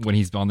when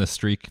he's on this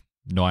streak?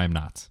 No, I am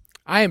not.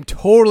 I am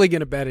totally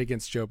going to bet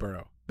against Joe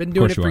Burrow. Been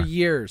doing it for are.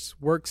 years.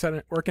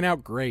 Working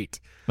out great.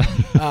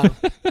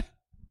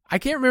 I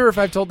can't remember if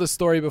I've told this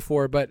story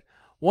before, but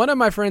one of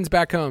my friends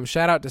back home,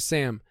 shout out to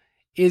Sam,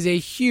 is a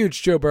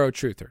huge Joe Burrow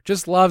truther.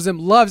 Just loves him,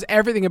 loves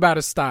everything about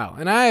his style.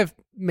 And I have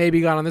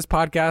maybe gone on this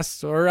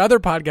podcast or other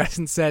podcasts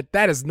and said,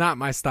 that is not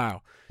my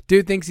style.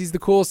 Dude thinks he's the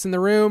coolest in the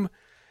room.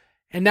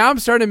 And now I'm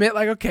starting to admit,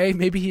 like, okay,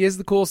 maybe he is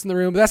the coolest in the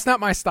room, but that's not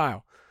my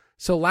style.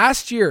 So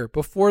last year,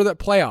 before the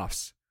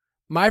playoffs,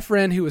 my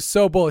friend who was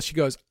so bullish, she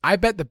goes, I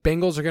bet the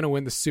Bengals are going to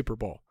win the Super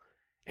Bowl.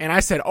 And I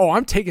said, oh,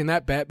 I'm taking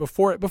that bet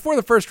before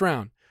the first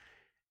round.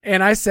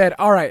 And I said,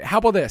 all right, how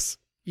about this?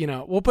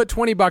 We'll put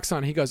 $20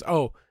 on. He goes,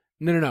 oh,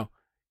 no.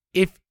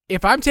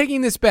 If I'm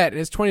taking this bet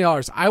and it's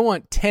 $20, I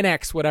want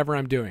 10x whatever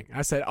I'm doing.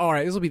 I said, all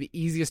right, this will be the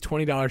easiest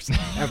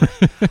 $20 ever.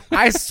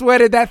 I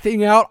sweated that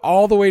thing out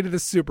all the way to the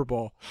Super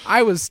Bowl.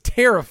 I was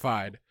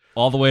terrified.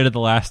 All the way to the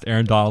last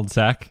Aaron Donald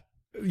sack?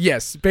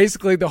 Yes.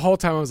 Basically, the whole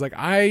time I was like,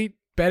 I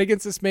bet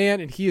against this man,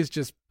 and he has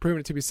just proven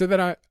it to me. So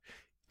then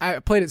I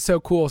played it so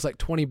cool. It's like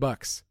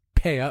 $20.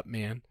 Pay up,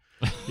 man.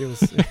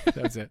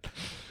 That's it.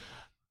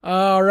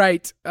 All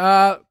right.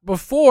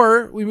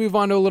 Before we move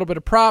on to a little bit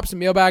of props and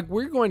mailbag,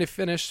 we're going to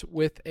finish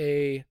with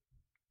the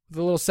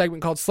little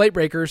segment called Slate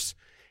Breakers.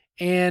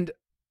 And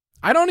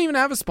I don't even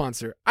have a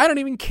sponsor. I don't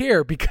even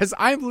care because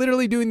I'm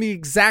literally doing the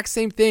exact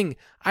same thing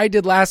I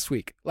did last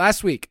week.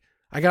 Last week,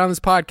 I got on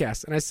this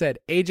podcast and I said,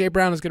 AJ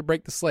Brown is going to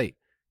break the slate.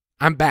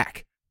 I'm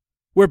back.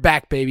 We're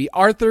back, baby.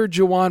 Arthur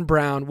Juwan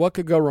Brown. What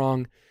could go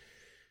wrong?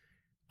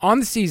 On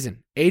the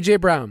season,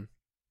 AJ Brown,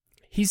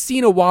 he's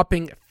seen a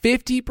whopping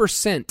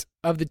 50%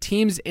 of the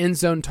team's end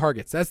zone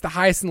targets. That's the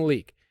highest in the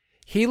league.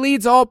 He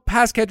leads all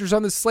pass catchers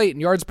on the slate in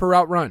yards per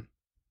route run.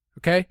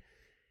 Okay?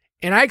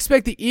 And I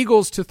expect the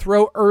Eagles to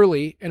throw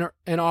early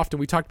and often.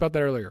 We talked about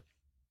that earlier.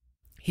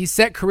 He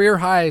set career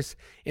highs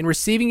in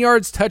receiving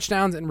yards,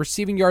 touchdowns, and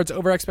receiving yards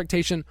over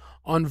expectation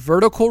on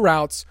vertical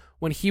routes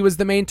when he was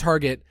the main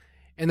target.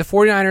 And the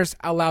 49ers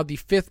allowed the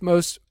 5th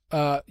most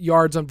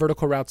yards on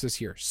vertical routes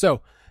this year.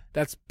 So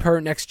that's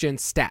per Next Gen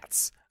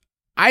Stats.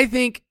 I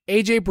think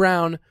AJ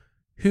Brown,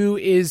 who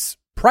is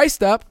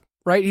priced up,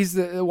 right? He's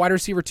the wide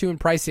receiver 2 in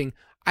pricing.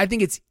 I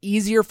think it's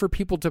easier for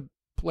people to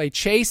play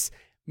Chase,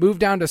 move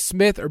down to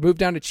Smith, or move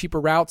down to cheaper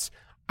routes.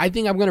 I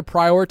think I'm going to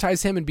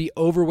prioritize him and be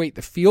overweight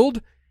the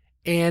field,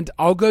 and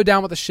I'll go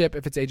down with the ship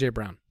if it's AJ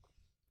Brown.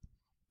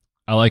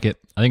 I like it.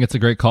 I think it's a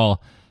great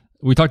call.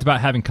 We talked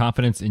about having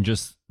confidence in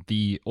just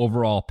the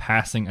overall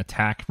passing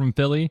attack from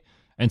Philly,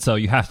 and so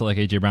you have to like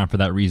AJ Brown for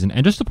that reason.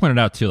 And just to point it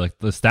out too, like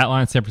the stat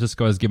line San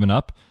Francisco has given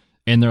up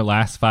in their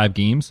last 5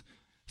 games,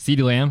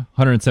 CeeDee Lamb,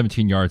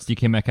 117 yards.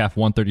 DK Metcalf,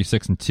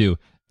 136 and 2.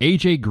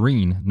 AJ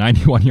Green,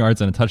 91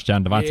 yards and a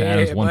touchdown. Devontae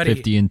Adams,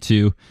 150 and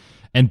 2.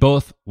 And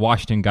both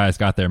Washington guys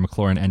got there,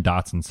 McLaurin and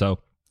Dotson. So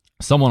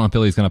someone on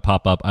Philly is going to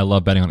pop up. I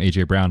love betting on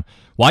AJ Brown.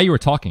 While you were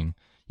talking,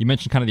 you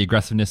mentioned kind of the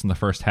aggressiveness in the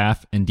first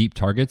half and deep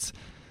targets.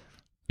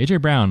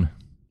 AJ Brown,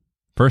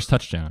 first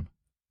touchdown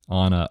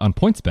on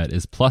PointsBet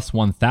is plus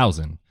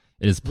 1,000.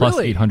 It is plus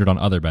 800 on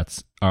other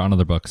bets or on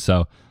other books.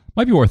 So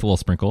might be worth a little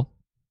sprinkle.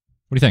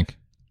 What do you think?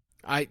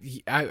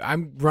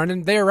 I'm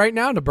running there right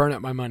now to burn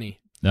up my money.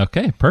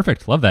 Okay,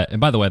 perfect. Love that. And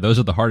by the way, those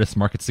are the hardest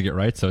markets to get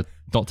right, so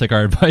don't take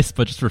our advice,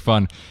 but just for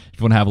fun, if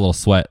you want to have a little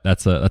sweat,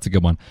 that's a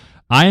good one.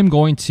 I am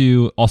going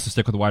to also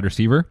stick with the wide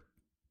receiver.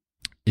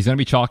 He's going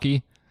to be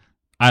chalky.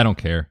 I don't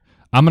care.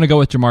 I'm going to go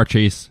with Jamar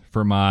Chase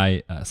for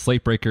my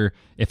slate breaker.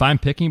 If I'm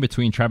picking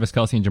between Travis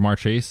Kelce and Jamar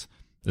Chase,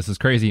 this is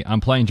crazy.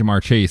 I'm playing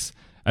Jamar Chase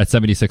at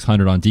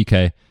 7,600 on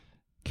DK.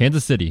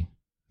 Kansas City,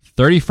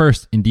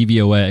 31st in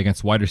DVOA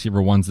against wide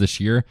receiver ones this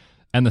year,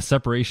 and the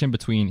separation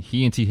between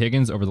he and T.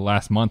 Higgins over the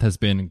last month has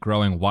been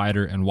growing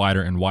wider and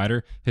wider and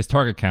wider. His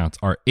target counts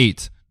are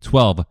 8,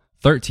 12,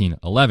 13,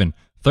 11,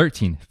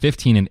 13,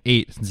 15, and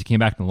 8 since he came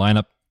back in the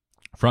lineup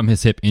from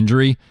his hip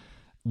injury.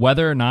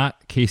 Whether or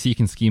not KC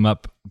can scheme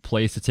up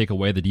plays to take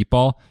away the deep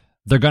ball,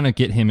 they're going to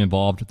get him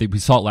involved. We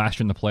saw it last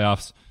year in the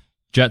playoffs.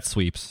 Jet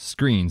sweeps,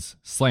 screens,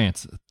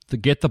 slants. To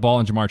get the ball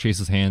in Jamar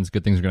Chase's hands,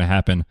 good things are going to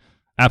happen.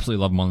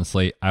 Absolutely love him on the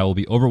slate. I will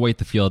be overweight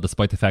the field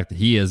despite the fact that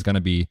he is going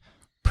to be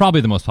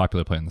probably the most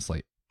popular play on the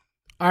slate.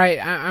 All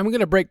right, I'm going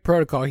to break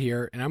protocol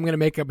here, and I'm going to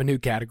make up a new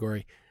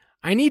category.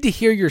 I need to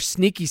hear your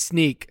sneaky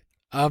sneak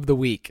of the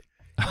week.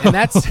 And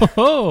that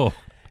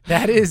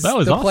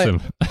was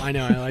awesome. I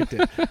know, I liked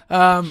it.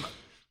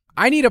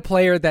 I need a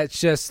player that's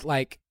just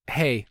like,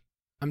 hey,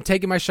 I'm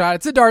taking my shot.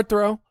 It's a dart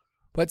throw,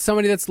 but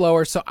somebody that's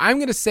lower. So I'm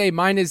going to say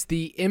mine is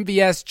the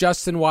MVS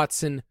Justin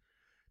Watson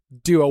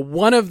duo.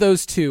 One of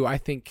those two, I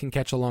think, can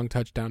catch a long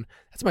touchdown.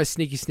 That's my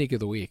sneaky sneak of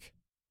the week.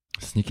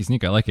 Sneaky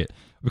sneak, I like it.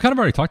 We kind of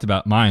already talked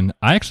about mine.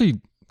 I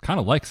actually kind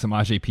of like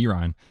Samaje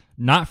Perine,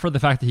 not for the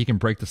fact that he can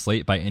break the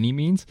slate by any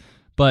means,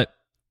 but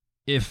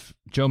if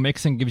Joe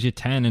Mixon gives you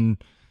 10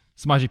 and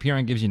Samaje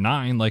Perine gives you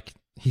 9, like,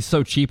 he's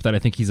so cheap that I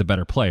think he's a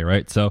better play,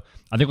 right? So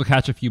I think we'll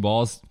catch a few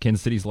balls.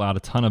 Kansas City's allowed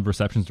a ton of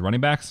receptions to running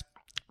backs.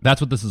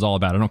 That's what this is all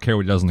about. I don't care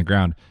what he does on the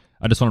ground.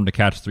 I just want him to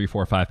catch 3,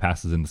 4, 5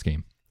 passes in this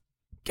game.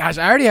 Gosh,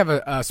 I already have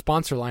a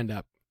sponsor lined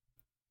up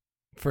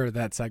for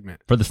that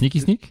segment. For the sneaky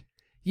sneak?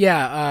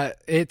 Yeah,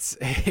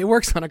 it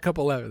works on a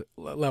couple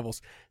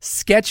levels.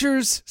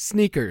 Skechers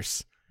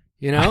sneakers,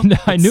 you know?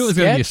 I knew it was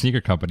going to be a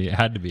sneaker company. It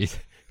had to be.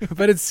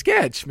 But it's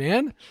Sketch,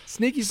 man.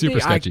 Sneaky Super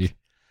sketchy.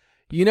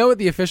 You know what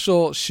the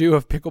official shoe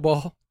of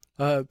pickleball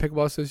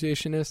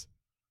association is?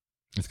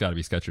 It's got to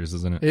be Skechers,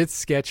 isn't it?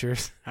 It's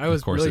Skechers. I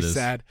was really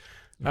sad.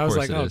 I was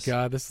like, oh, is.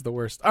 God, this is the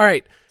worst. All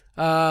right,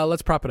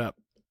 let's prop it up.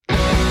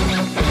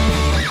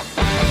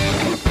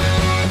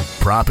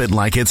 Prop it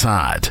like it's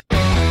hot.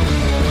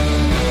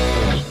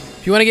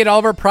 If you want to get all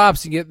of our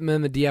props, you get them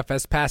in the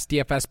DFS Pass,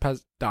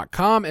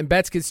 dfspass.com, and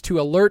Bets gets to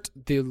alert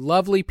the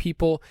lovely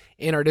people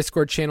in our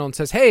Discord channel and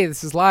says, hey,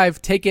 this is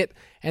live, take it,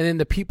 and then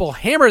the people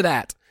hammer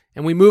that,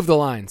 and we move the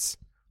lines.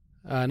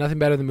 Nothing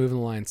better than moving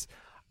the lines.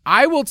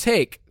 I will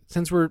take,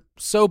 since we're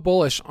so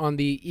bullish on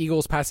the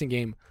Eagles passing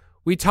game,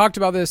 we talked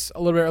about this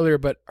a little bit earlier,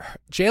 but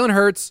Jalen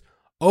Hurts,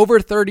 over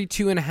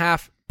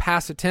 32.5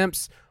 pass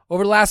attempts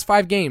over the last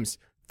 5 games,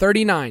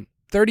 39,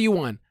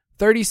 31,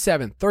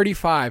 37,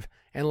 35,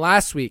 and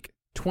last week,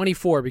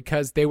 24,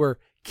 because they were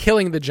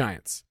killing the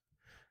Giants.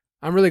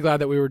 I'm really glad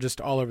that we were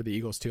just all over the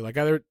Eagles, too. Like,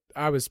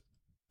 I was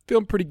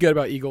feeling pretty good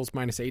about Eagles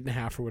minus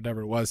 8.5 or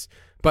whatever it was.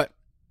 But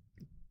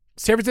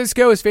San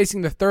Francisco is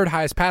facing the 3rd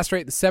highest pass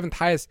rate, the 7th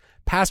highest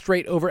pass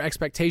rate over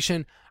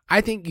expectation. I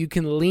think you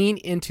can lean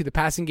into the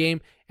passing game,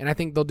 and I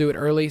think they'll do it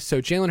early.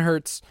 So Jalen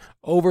Hurts,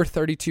 over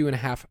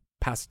 32.5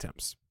 pass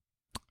attempts.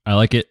 I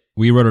like it.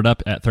 We wrote it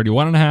up at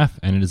 31.5,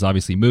 and it is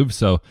obviously moved,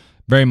 so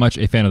very much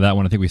a fan of that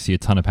one. I think we see a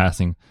ton of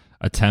passing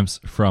attempts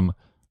from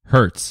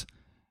Hurts.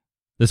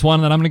 This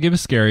one that I'm going to give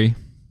is scary.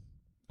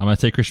 I'm going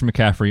to take Christian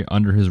McCaffrey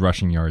under his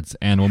rushing yards.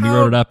 And when we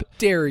wrote it up,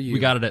 dare you? We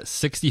got it at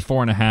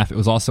 64.5. It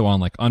was also on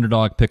like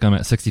Underdog Pick'em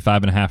at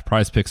 65.5,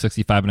 Prize Pick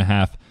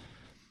 65.5.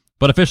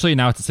 But officially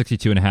now it's at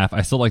 62.5.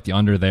 I still like the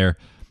under there.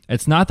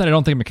 It's not that I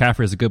don't think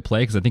McCaffrey is a good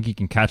play because I think he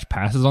can catch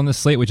passes on this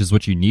slate, which is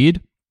what you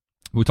need.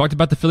 We talked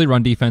about the Philly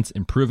run defense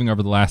improving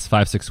over the last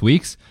 5-6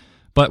 weeks.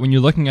 But when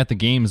you're looking at the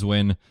games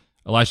when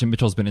Elijah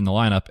Mitchell's been in the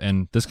lineup,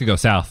 and this could go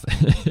south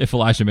if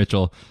Elijah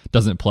Mitchell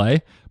doesn't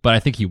play, but I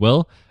think he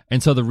will.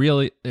 And so the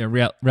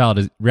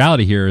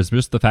reality here is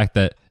just the fact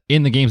that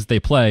in the games that they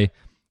play,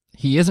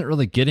 he isn't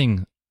really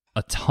getting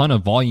a ton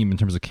of volume in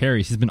terms of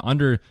carries. He's been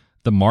under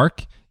the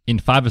mark in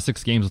 5 or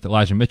 6 games with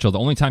Elijah Mitchell. The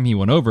only time he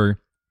went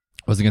over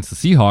was against the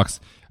Seahawks,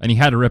 and he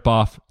had to rip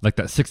off like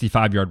that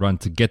 65-yard run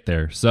to get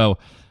there. So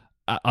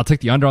I'll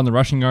take the under on the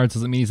rushing yards.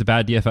 Doesn't mean he's a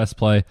bad DFS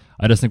play.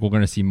 I just think we're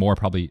going to see more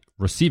probably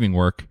receiving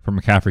work from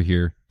McCaffrey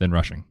here than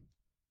rushing.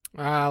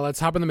 Let's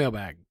hop in the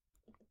mailbag.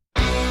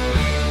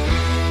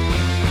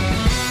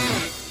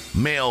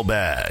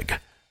 Mailbag.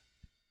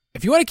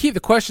 If you want to keep the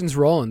questions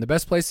rolling, the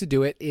best place to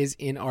do it is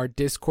in our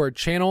Discord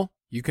channel.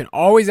 You can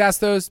always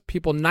ask those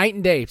people night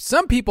and day.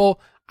 Some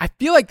people, I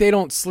feel like they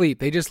don't sleep.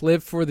 They just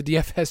live for the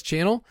DFS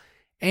channel.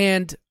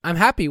 And I'm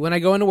happy when I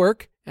go into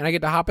work and I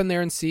get to hop in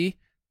there and see,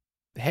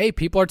 hey,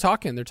 people are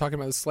talking. They're talking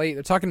about the slate.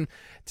 They're talking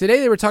today.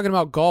 They were talking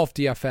about golf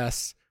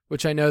DFS,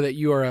 which I know that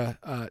you are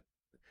a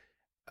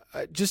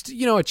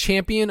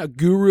champion, a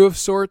guru of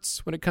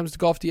sorts when it comes to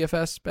golf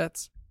DFS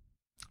bets.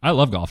 I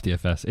love golf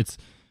DFS. It's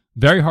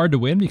very hard to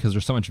win because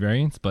there's so much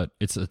variance, but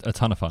it's a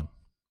ton of fun.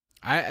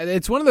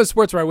 It's one of those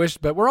sports where I wish,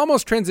 but we're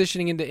almost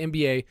transitioning into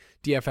NBA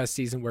DFS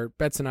season where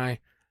Betts and I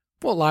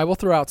won't lie, we'll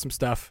throw out some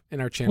stuff in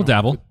our channel. We'll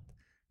dabble.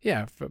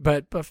 Yeah,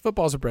 but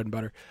football's a bread and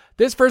butter.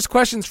 This first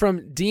question's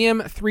from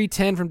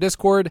DM310 from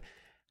Discord.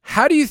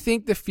 How do you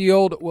think the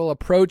field will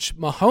approach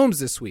Mahomes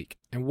this week?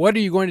 And what are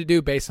you going to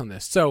do based on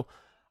this? So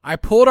I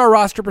pulled our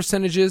roster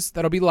percentages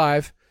that'll be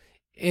live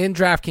in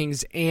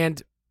DraftKings,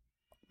 and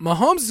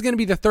Mahomes is going to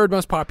be the third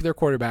most popular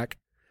quarterback,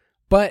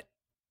 but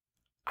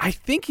I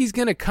think he's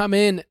going to come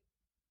in,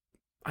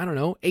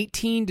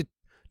 18 to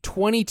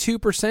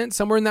 22%,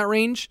 somewhere in that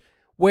range,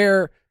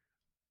 where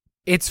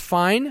it's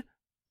fine.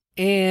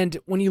 And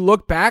when you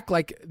look back,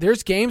 like,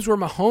 there's games where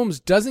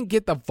Mahomes doesn't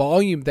get the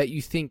volume that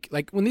you think.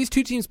 Like, when these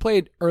two teams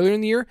played earlier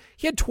in the year,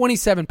 he had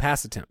 27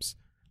 pass attempts.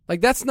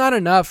 Like, that's not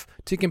enough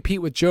to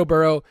compete with Joe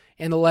Burrow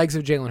and the legs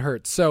of Jalen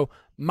Hurts. So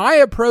my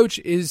approach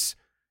is,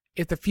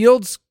 if the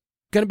field's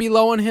going to be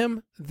low on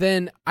him,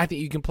 then I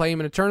think you can play him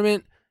in a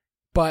tournament.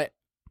 But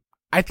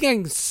I think I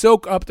can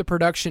soak up the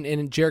production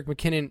in Jerick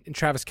McKinnon and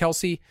Travis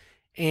Kelce,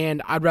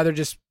 and I'd rather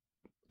just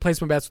place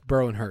my bets with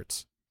Burrow and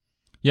Hurts.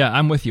 Yeah,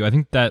 I'm with you. I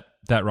think that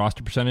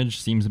roster percentage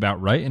seems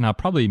about right, and I'll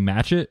probably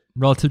match it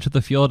relative to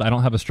the field. I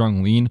don't have a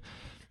strong lean.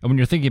 And when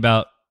you're thinking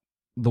about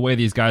the way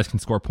these guys can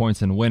score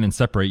points and win and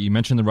separate, you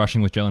mentioned the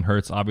rushing with Jalen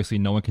Hurts. Obviously,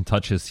 no one can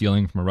touch his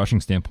ceiling from a rushing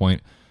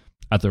standpoint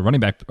at the running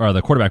back or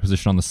the quarterback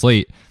position on the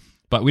slate.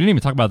 But we didn't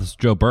even talk about this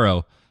with Joe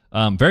Burrow.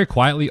 Very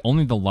quietly,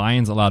 only the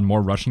Lions allowed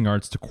more rushing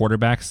yards to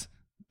quarterbacks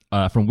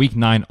from week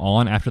 9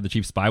 on after the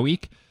Chiefs bye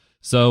week.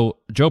 So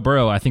Joe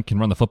Burrow, I think, can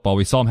run the football.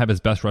 We saw him have his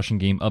best rushing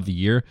game of the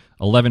year,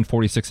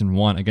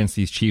 11-46-1 against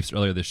these Chiefs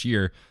earlier this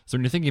year. So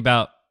when you're thinking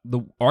about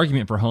the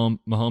argument for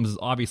Mahomes is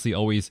obviously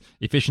always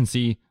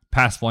efficiency,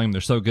 pass volume.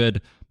 They're so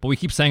good. But we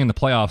keep saying in the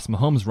playoffs,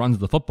 Mahomes runs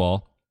the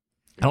football.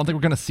 I don't think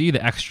we're going to see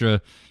the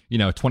extra,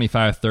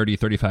 25, 30,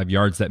 35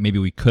 yards that maybe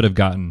we could have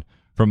gotten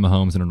from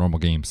Mahomes in a normal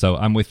game. So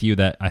I'm with you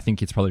that I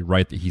think it's probably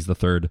right that he's the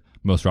third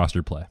most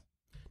rostered play.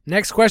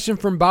 Next question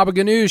from Baba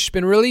Ganoush.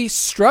 Been really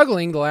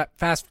struggling the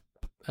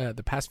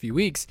past few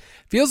weeks.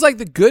 Feels like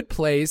the good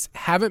plays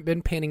haven't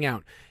been panning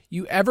out.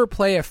 You ever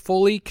play a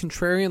fully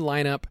contrarian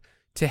lineup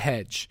to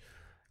hedge?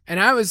 And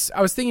I was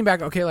thinking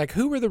back, okay, like,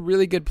 who were the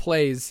really good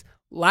plays?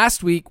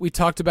 Last week we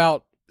talked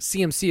about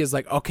CMC as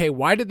like, okay,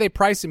 why did they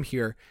price him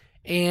here?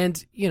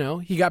 And,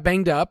 he got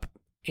banged up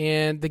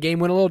and the game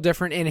went a little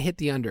different and it hit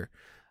the under.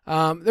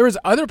 There was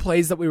other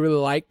plays that we really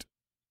liked,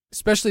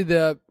 especially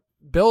the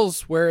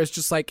Bills, where it's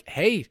just like,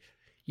 hey,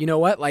 you know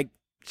what? Like,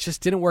 it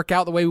just didn't work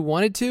out the way we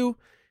wanted to.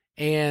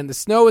 And the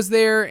snow was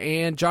there,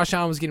 and Josh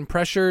Allen was getting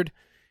pressured.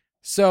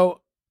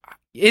 So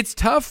it's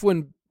tough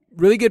when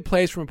really good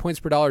plays from points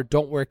per dollar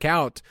don't work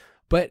out.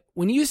 But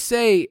when you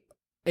say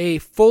a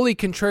fully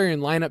contrarian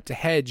lineup to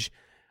hedge,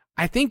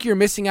 I think you're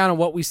missing out on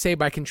what we say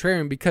by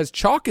contrarian, because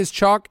chalk is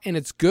chalk, and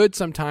it's good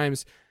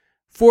sometimes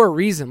for a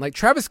reason. Like,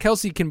 Travis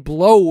Kelce can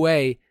blow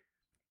away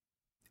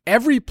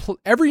every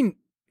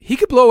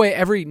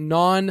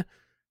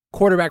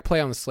non-quarterback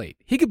play on the slate.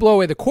 He could blow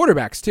away the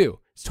quarterbacks too.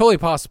 It's totally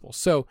possible.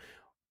 So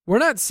we're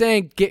not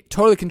saying get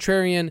totally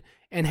contrarian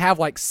and have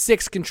like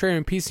 6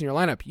 contrarian pieces in your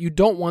lineup. You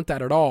don't want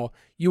that at all.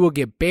 You will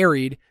get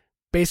buried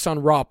based on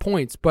raw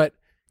points. But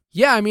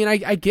yeah, I mean,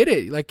 I get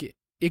it. Like,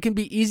 it can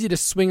be easy to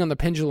swing on the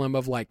pendulum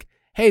of like,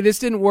 hey, this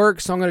didn't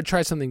work, so I'm going to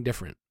try something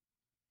different.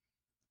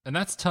 And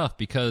that's tough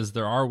because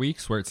there are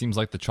weeks where it seems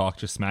like the chalk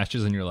just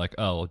smashes and you're like,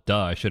 oh,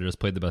 duh, I should have just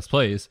played the best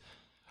plays.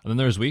 And then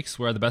there's weeks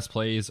where the best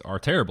plays are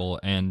terrible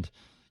and,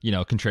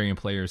 contrarian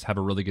players have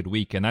a really good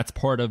week. And that's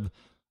part of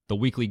the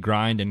weekly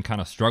grind and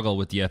kind of struggle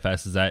with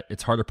DFS, is that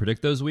it's hard to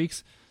predict those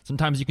weeks.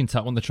 Sometimes you can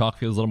tell when the chalk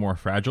feels a little more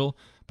fragile,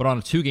 but on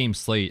a 2-game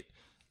slate,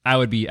 I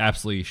would be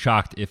absolutely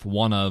shocked if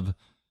one of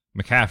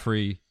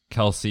McCaffrey,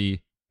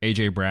 Kelce,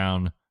 AJ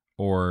Brown,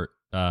 or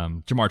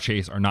Jamar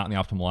Chase are not in the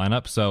optimal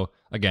lineup. So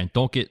again,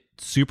 don't get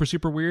super,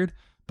 super weird.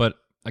 But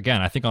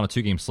again, I think on a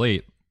 2-game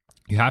slate,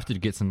 you have to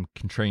get some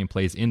contrarian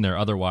plays in there.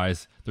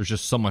 Otherwise, there's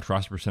just so much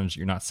roster percentage that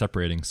you're not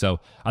separating. So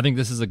I think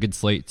this is a good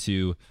slate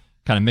to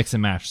kind of mix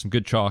and match some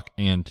good chalk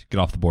and get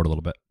off the board a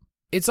little bit.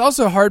 It's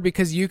also hard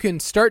because you can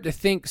start to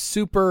think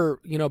super,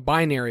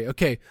 binary.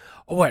 Okay,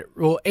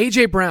 well,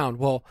 AJ Brown,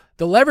 well,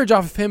 the leverage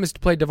off of him is to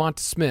play Devonta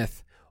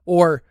Smith,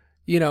 or,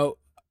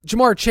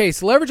 Jamar Chase,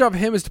 the leverage off of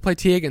him is to play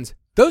T. Higgins.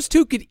 Those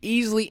two could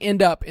easily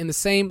end up in the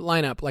same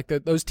lineup, like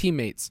those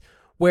teammates,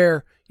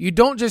 where you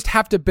don't just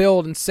have to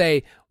build and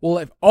say, well,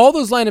 if all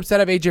those lineups that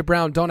have AJ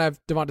Brown don't have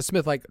Devonta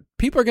Smith, like,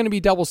 people are going to be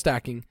double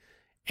stacking,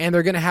 and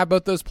they're going to have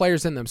both those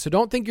players in them. So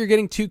don't think you're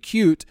getting too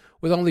cute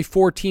with only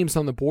 4 teams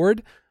on the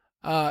board.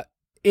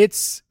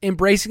 It's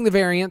embracing the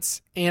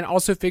variance and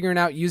also figuring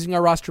out, using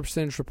our roster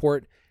percentage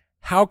report,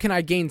 how can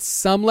I gain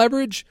some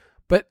leverage,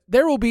 but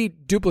there will be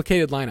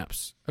duplicated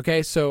lineups.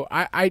 Okay, so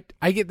I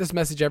get this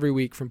message every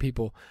week from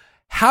people.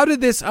 How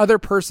did this other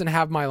person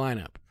have my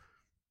lineup?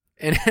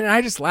 And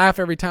I just laugh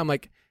every time,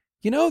 like,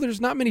 there's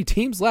not many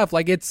teams left.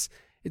 Like, it's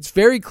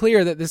very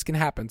clear that this can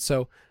happen.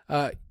 So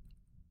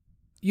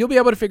you'll be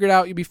able to figure it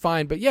out. You'll be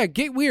fine. But yeah,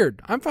 get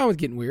weird. I'm fine with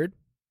getting weird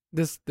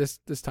this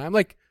time.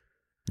 Like,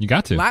 you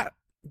got to.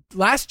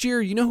 Last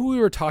year, who we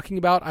were talking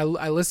about?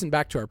 I listened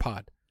back to our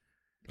pod.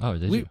 Oh,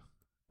 did you?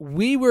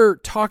 We were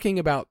talking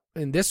about,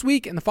 in this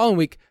week and the following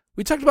week,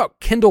 We talked about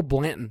Kendall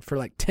Blanton for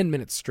like 10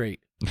 minutes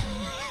straight.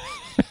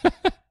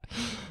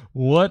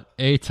 What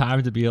a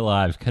time to be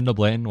alive. Kendall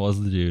Blanton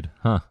was the dude,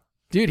 huh?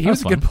 Dude, he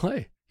was a good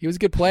play. He was a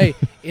good play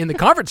in the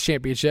conference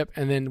championship,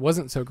 and then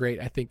wasn't so great,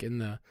 I think, in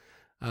the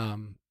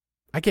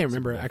I can't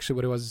remember actually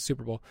what it was, the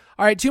Super Bowl.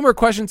 All right, 2 more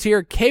questions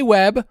here.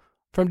 K-Web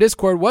from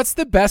Discord, what's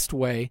the best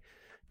way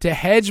to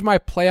hedge my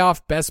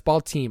playoff best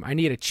ball team? I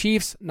need a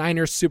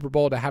Chiefs-Niners Super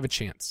Bowl to have a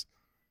chance.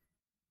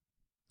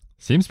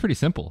 Seems pretty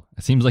simple.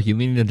 It seems like you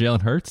lean into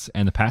Jalen Hurts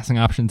and the passing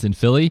options in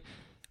Philly,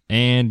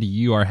 and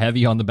you are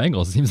heavy on the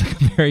Bengals. It seems like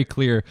a very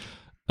clear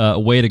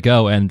way to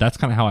go, and that's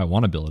kind of how I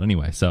want to build it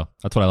anyway, so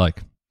that's what I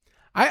like.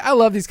 I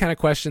love these kind of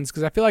questions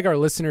because I feel like our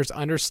listeners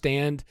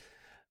understand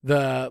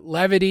the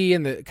levity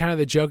and the kind of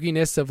the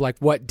jokiness of like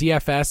what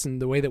DFS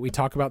and the way that we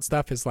talk about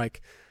stuff is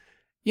like,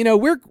 you know,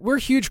 we're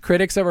huge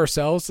critics of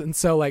ourselves. And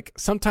so like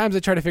sometimes I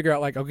try to figure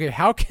out like, okay,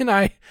 how can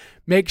I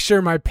make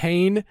sure my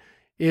pain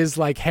is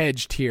like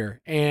hedged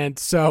here? And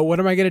so what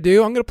am I going to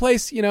do? I'm going to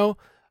place, you know,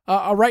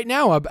 right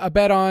now a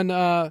bet on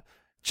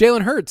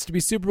Jalen Hurts to be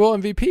Super Bowl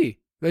MVP.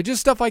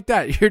 Just stuff like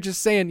that. You're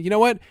just saying, you know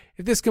what?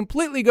 If this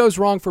completely goes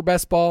wrong for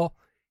best ball,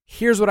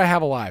 here's what I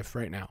have alive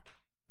right now.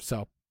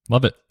 So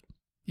love it.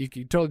 You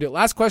can totally do it.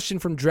 Last question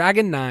from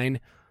Dragon9.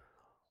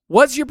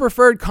 What's your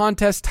preferred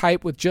contest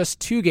type with just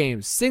 2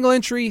 games? Single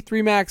entry,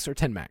 3 max, or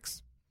 10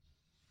 max?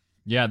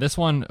 Yeah, this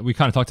one we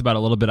kind of talked about a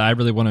little bit. I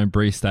really want to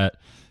embrace that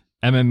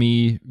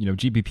MME, you know,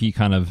 GPP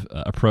kind of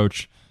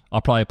approach.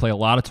 I'll probably play a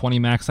lot of 20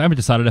 max. I haven't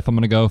decided if I'm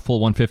going to go full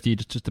 150.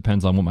 It just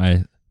depends on what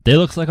my day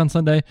looks like on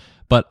Sunday.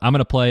 But I'm going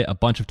to play a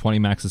bunch of 20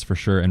 maxes for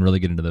sure and really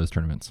get into those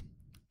tournaments.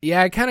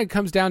 Yeah, it kind of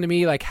comes down to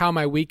me like how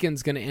my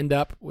weekend's going to end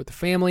up with the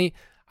family.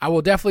 I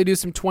will definitely do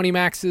some 20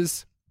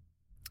 maxes.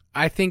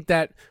 I think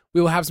that we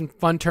will have some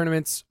fun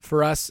tournaments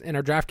for us in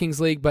our DraftKings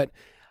League, but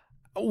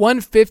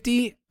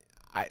 150,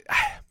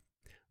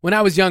 when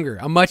I was younger,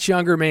 a much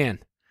younger man,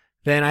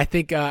 then I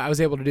think I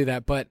was able to do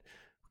that. But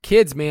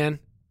kids, man,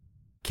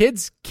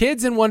 kids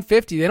in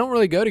 150, they don't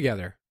really go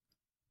together.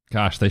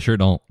 Gosh, they sure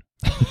don't.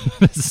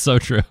 This is so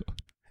true.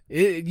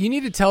 You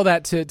need to tell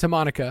that to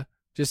Monica.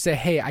 Just say,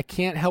 hey, I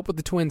can't help with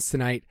the Twins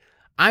tonight.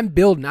 I'm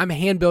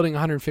hand building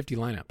 150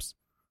 lineups.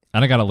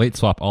 And I got to late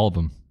swap all of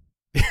them.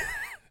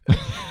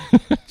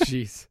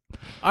 Jeez.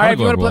 All right, if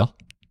you want to play,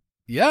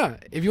 yeah,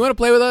 if you want to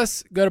play with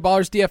us, go to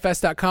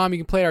ballersdfs.com. You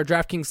can play our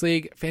DraftKings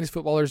League, Fantasy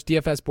Footballers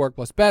DFS Board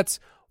Plus Bets.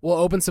 We'll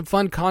open some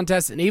fun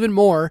contests and even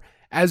more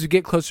as we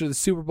get closer to the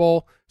Super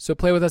Bowl. So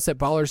play with us at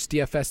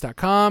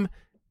ballersdfs.com.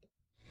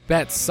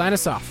 Bets, sign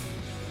us off.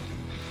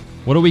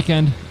 What a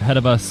weekend ahead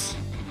of us.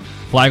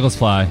 Fly, Eagles,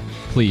 fly.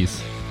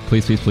 Please,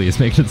 please, please, please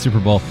make it to the Super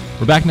Bowl.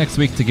 We're back next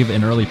week to give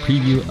an early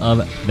preview of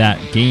that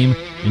game.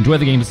 Enjoy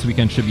the game this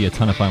weekend. Should be a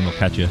ton of fun. We'll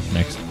catch you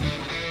next week.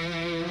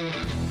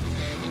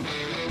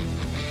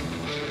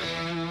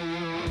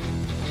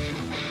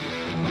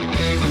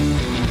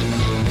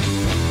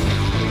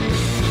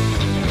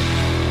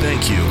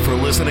 Thank you for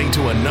listening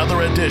to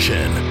another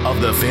edition of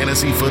the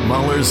Fantasy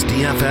Footballers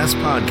DFS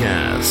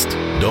podcast.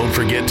 Don't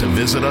forget to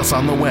visit us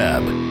on the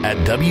web at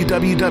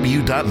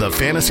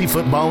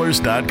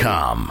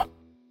www.thefantasyfootballers.com.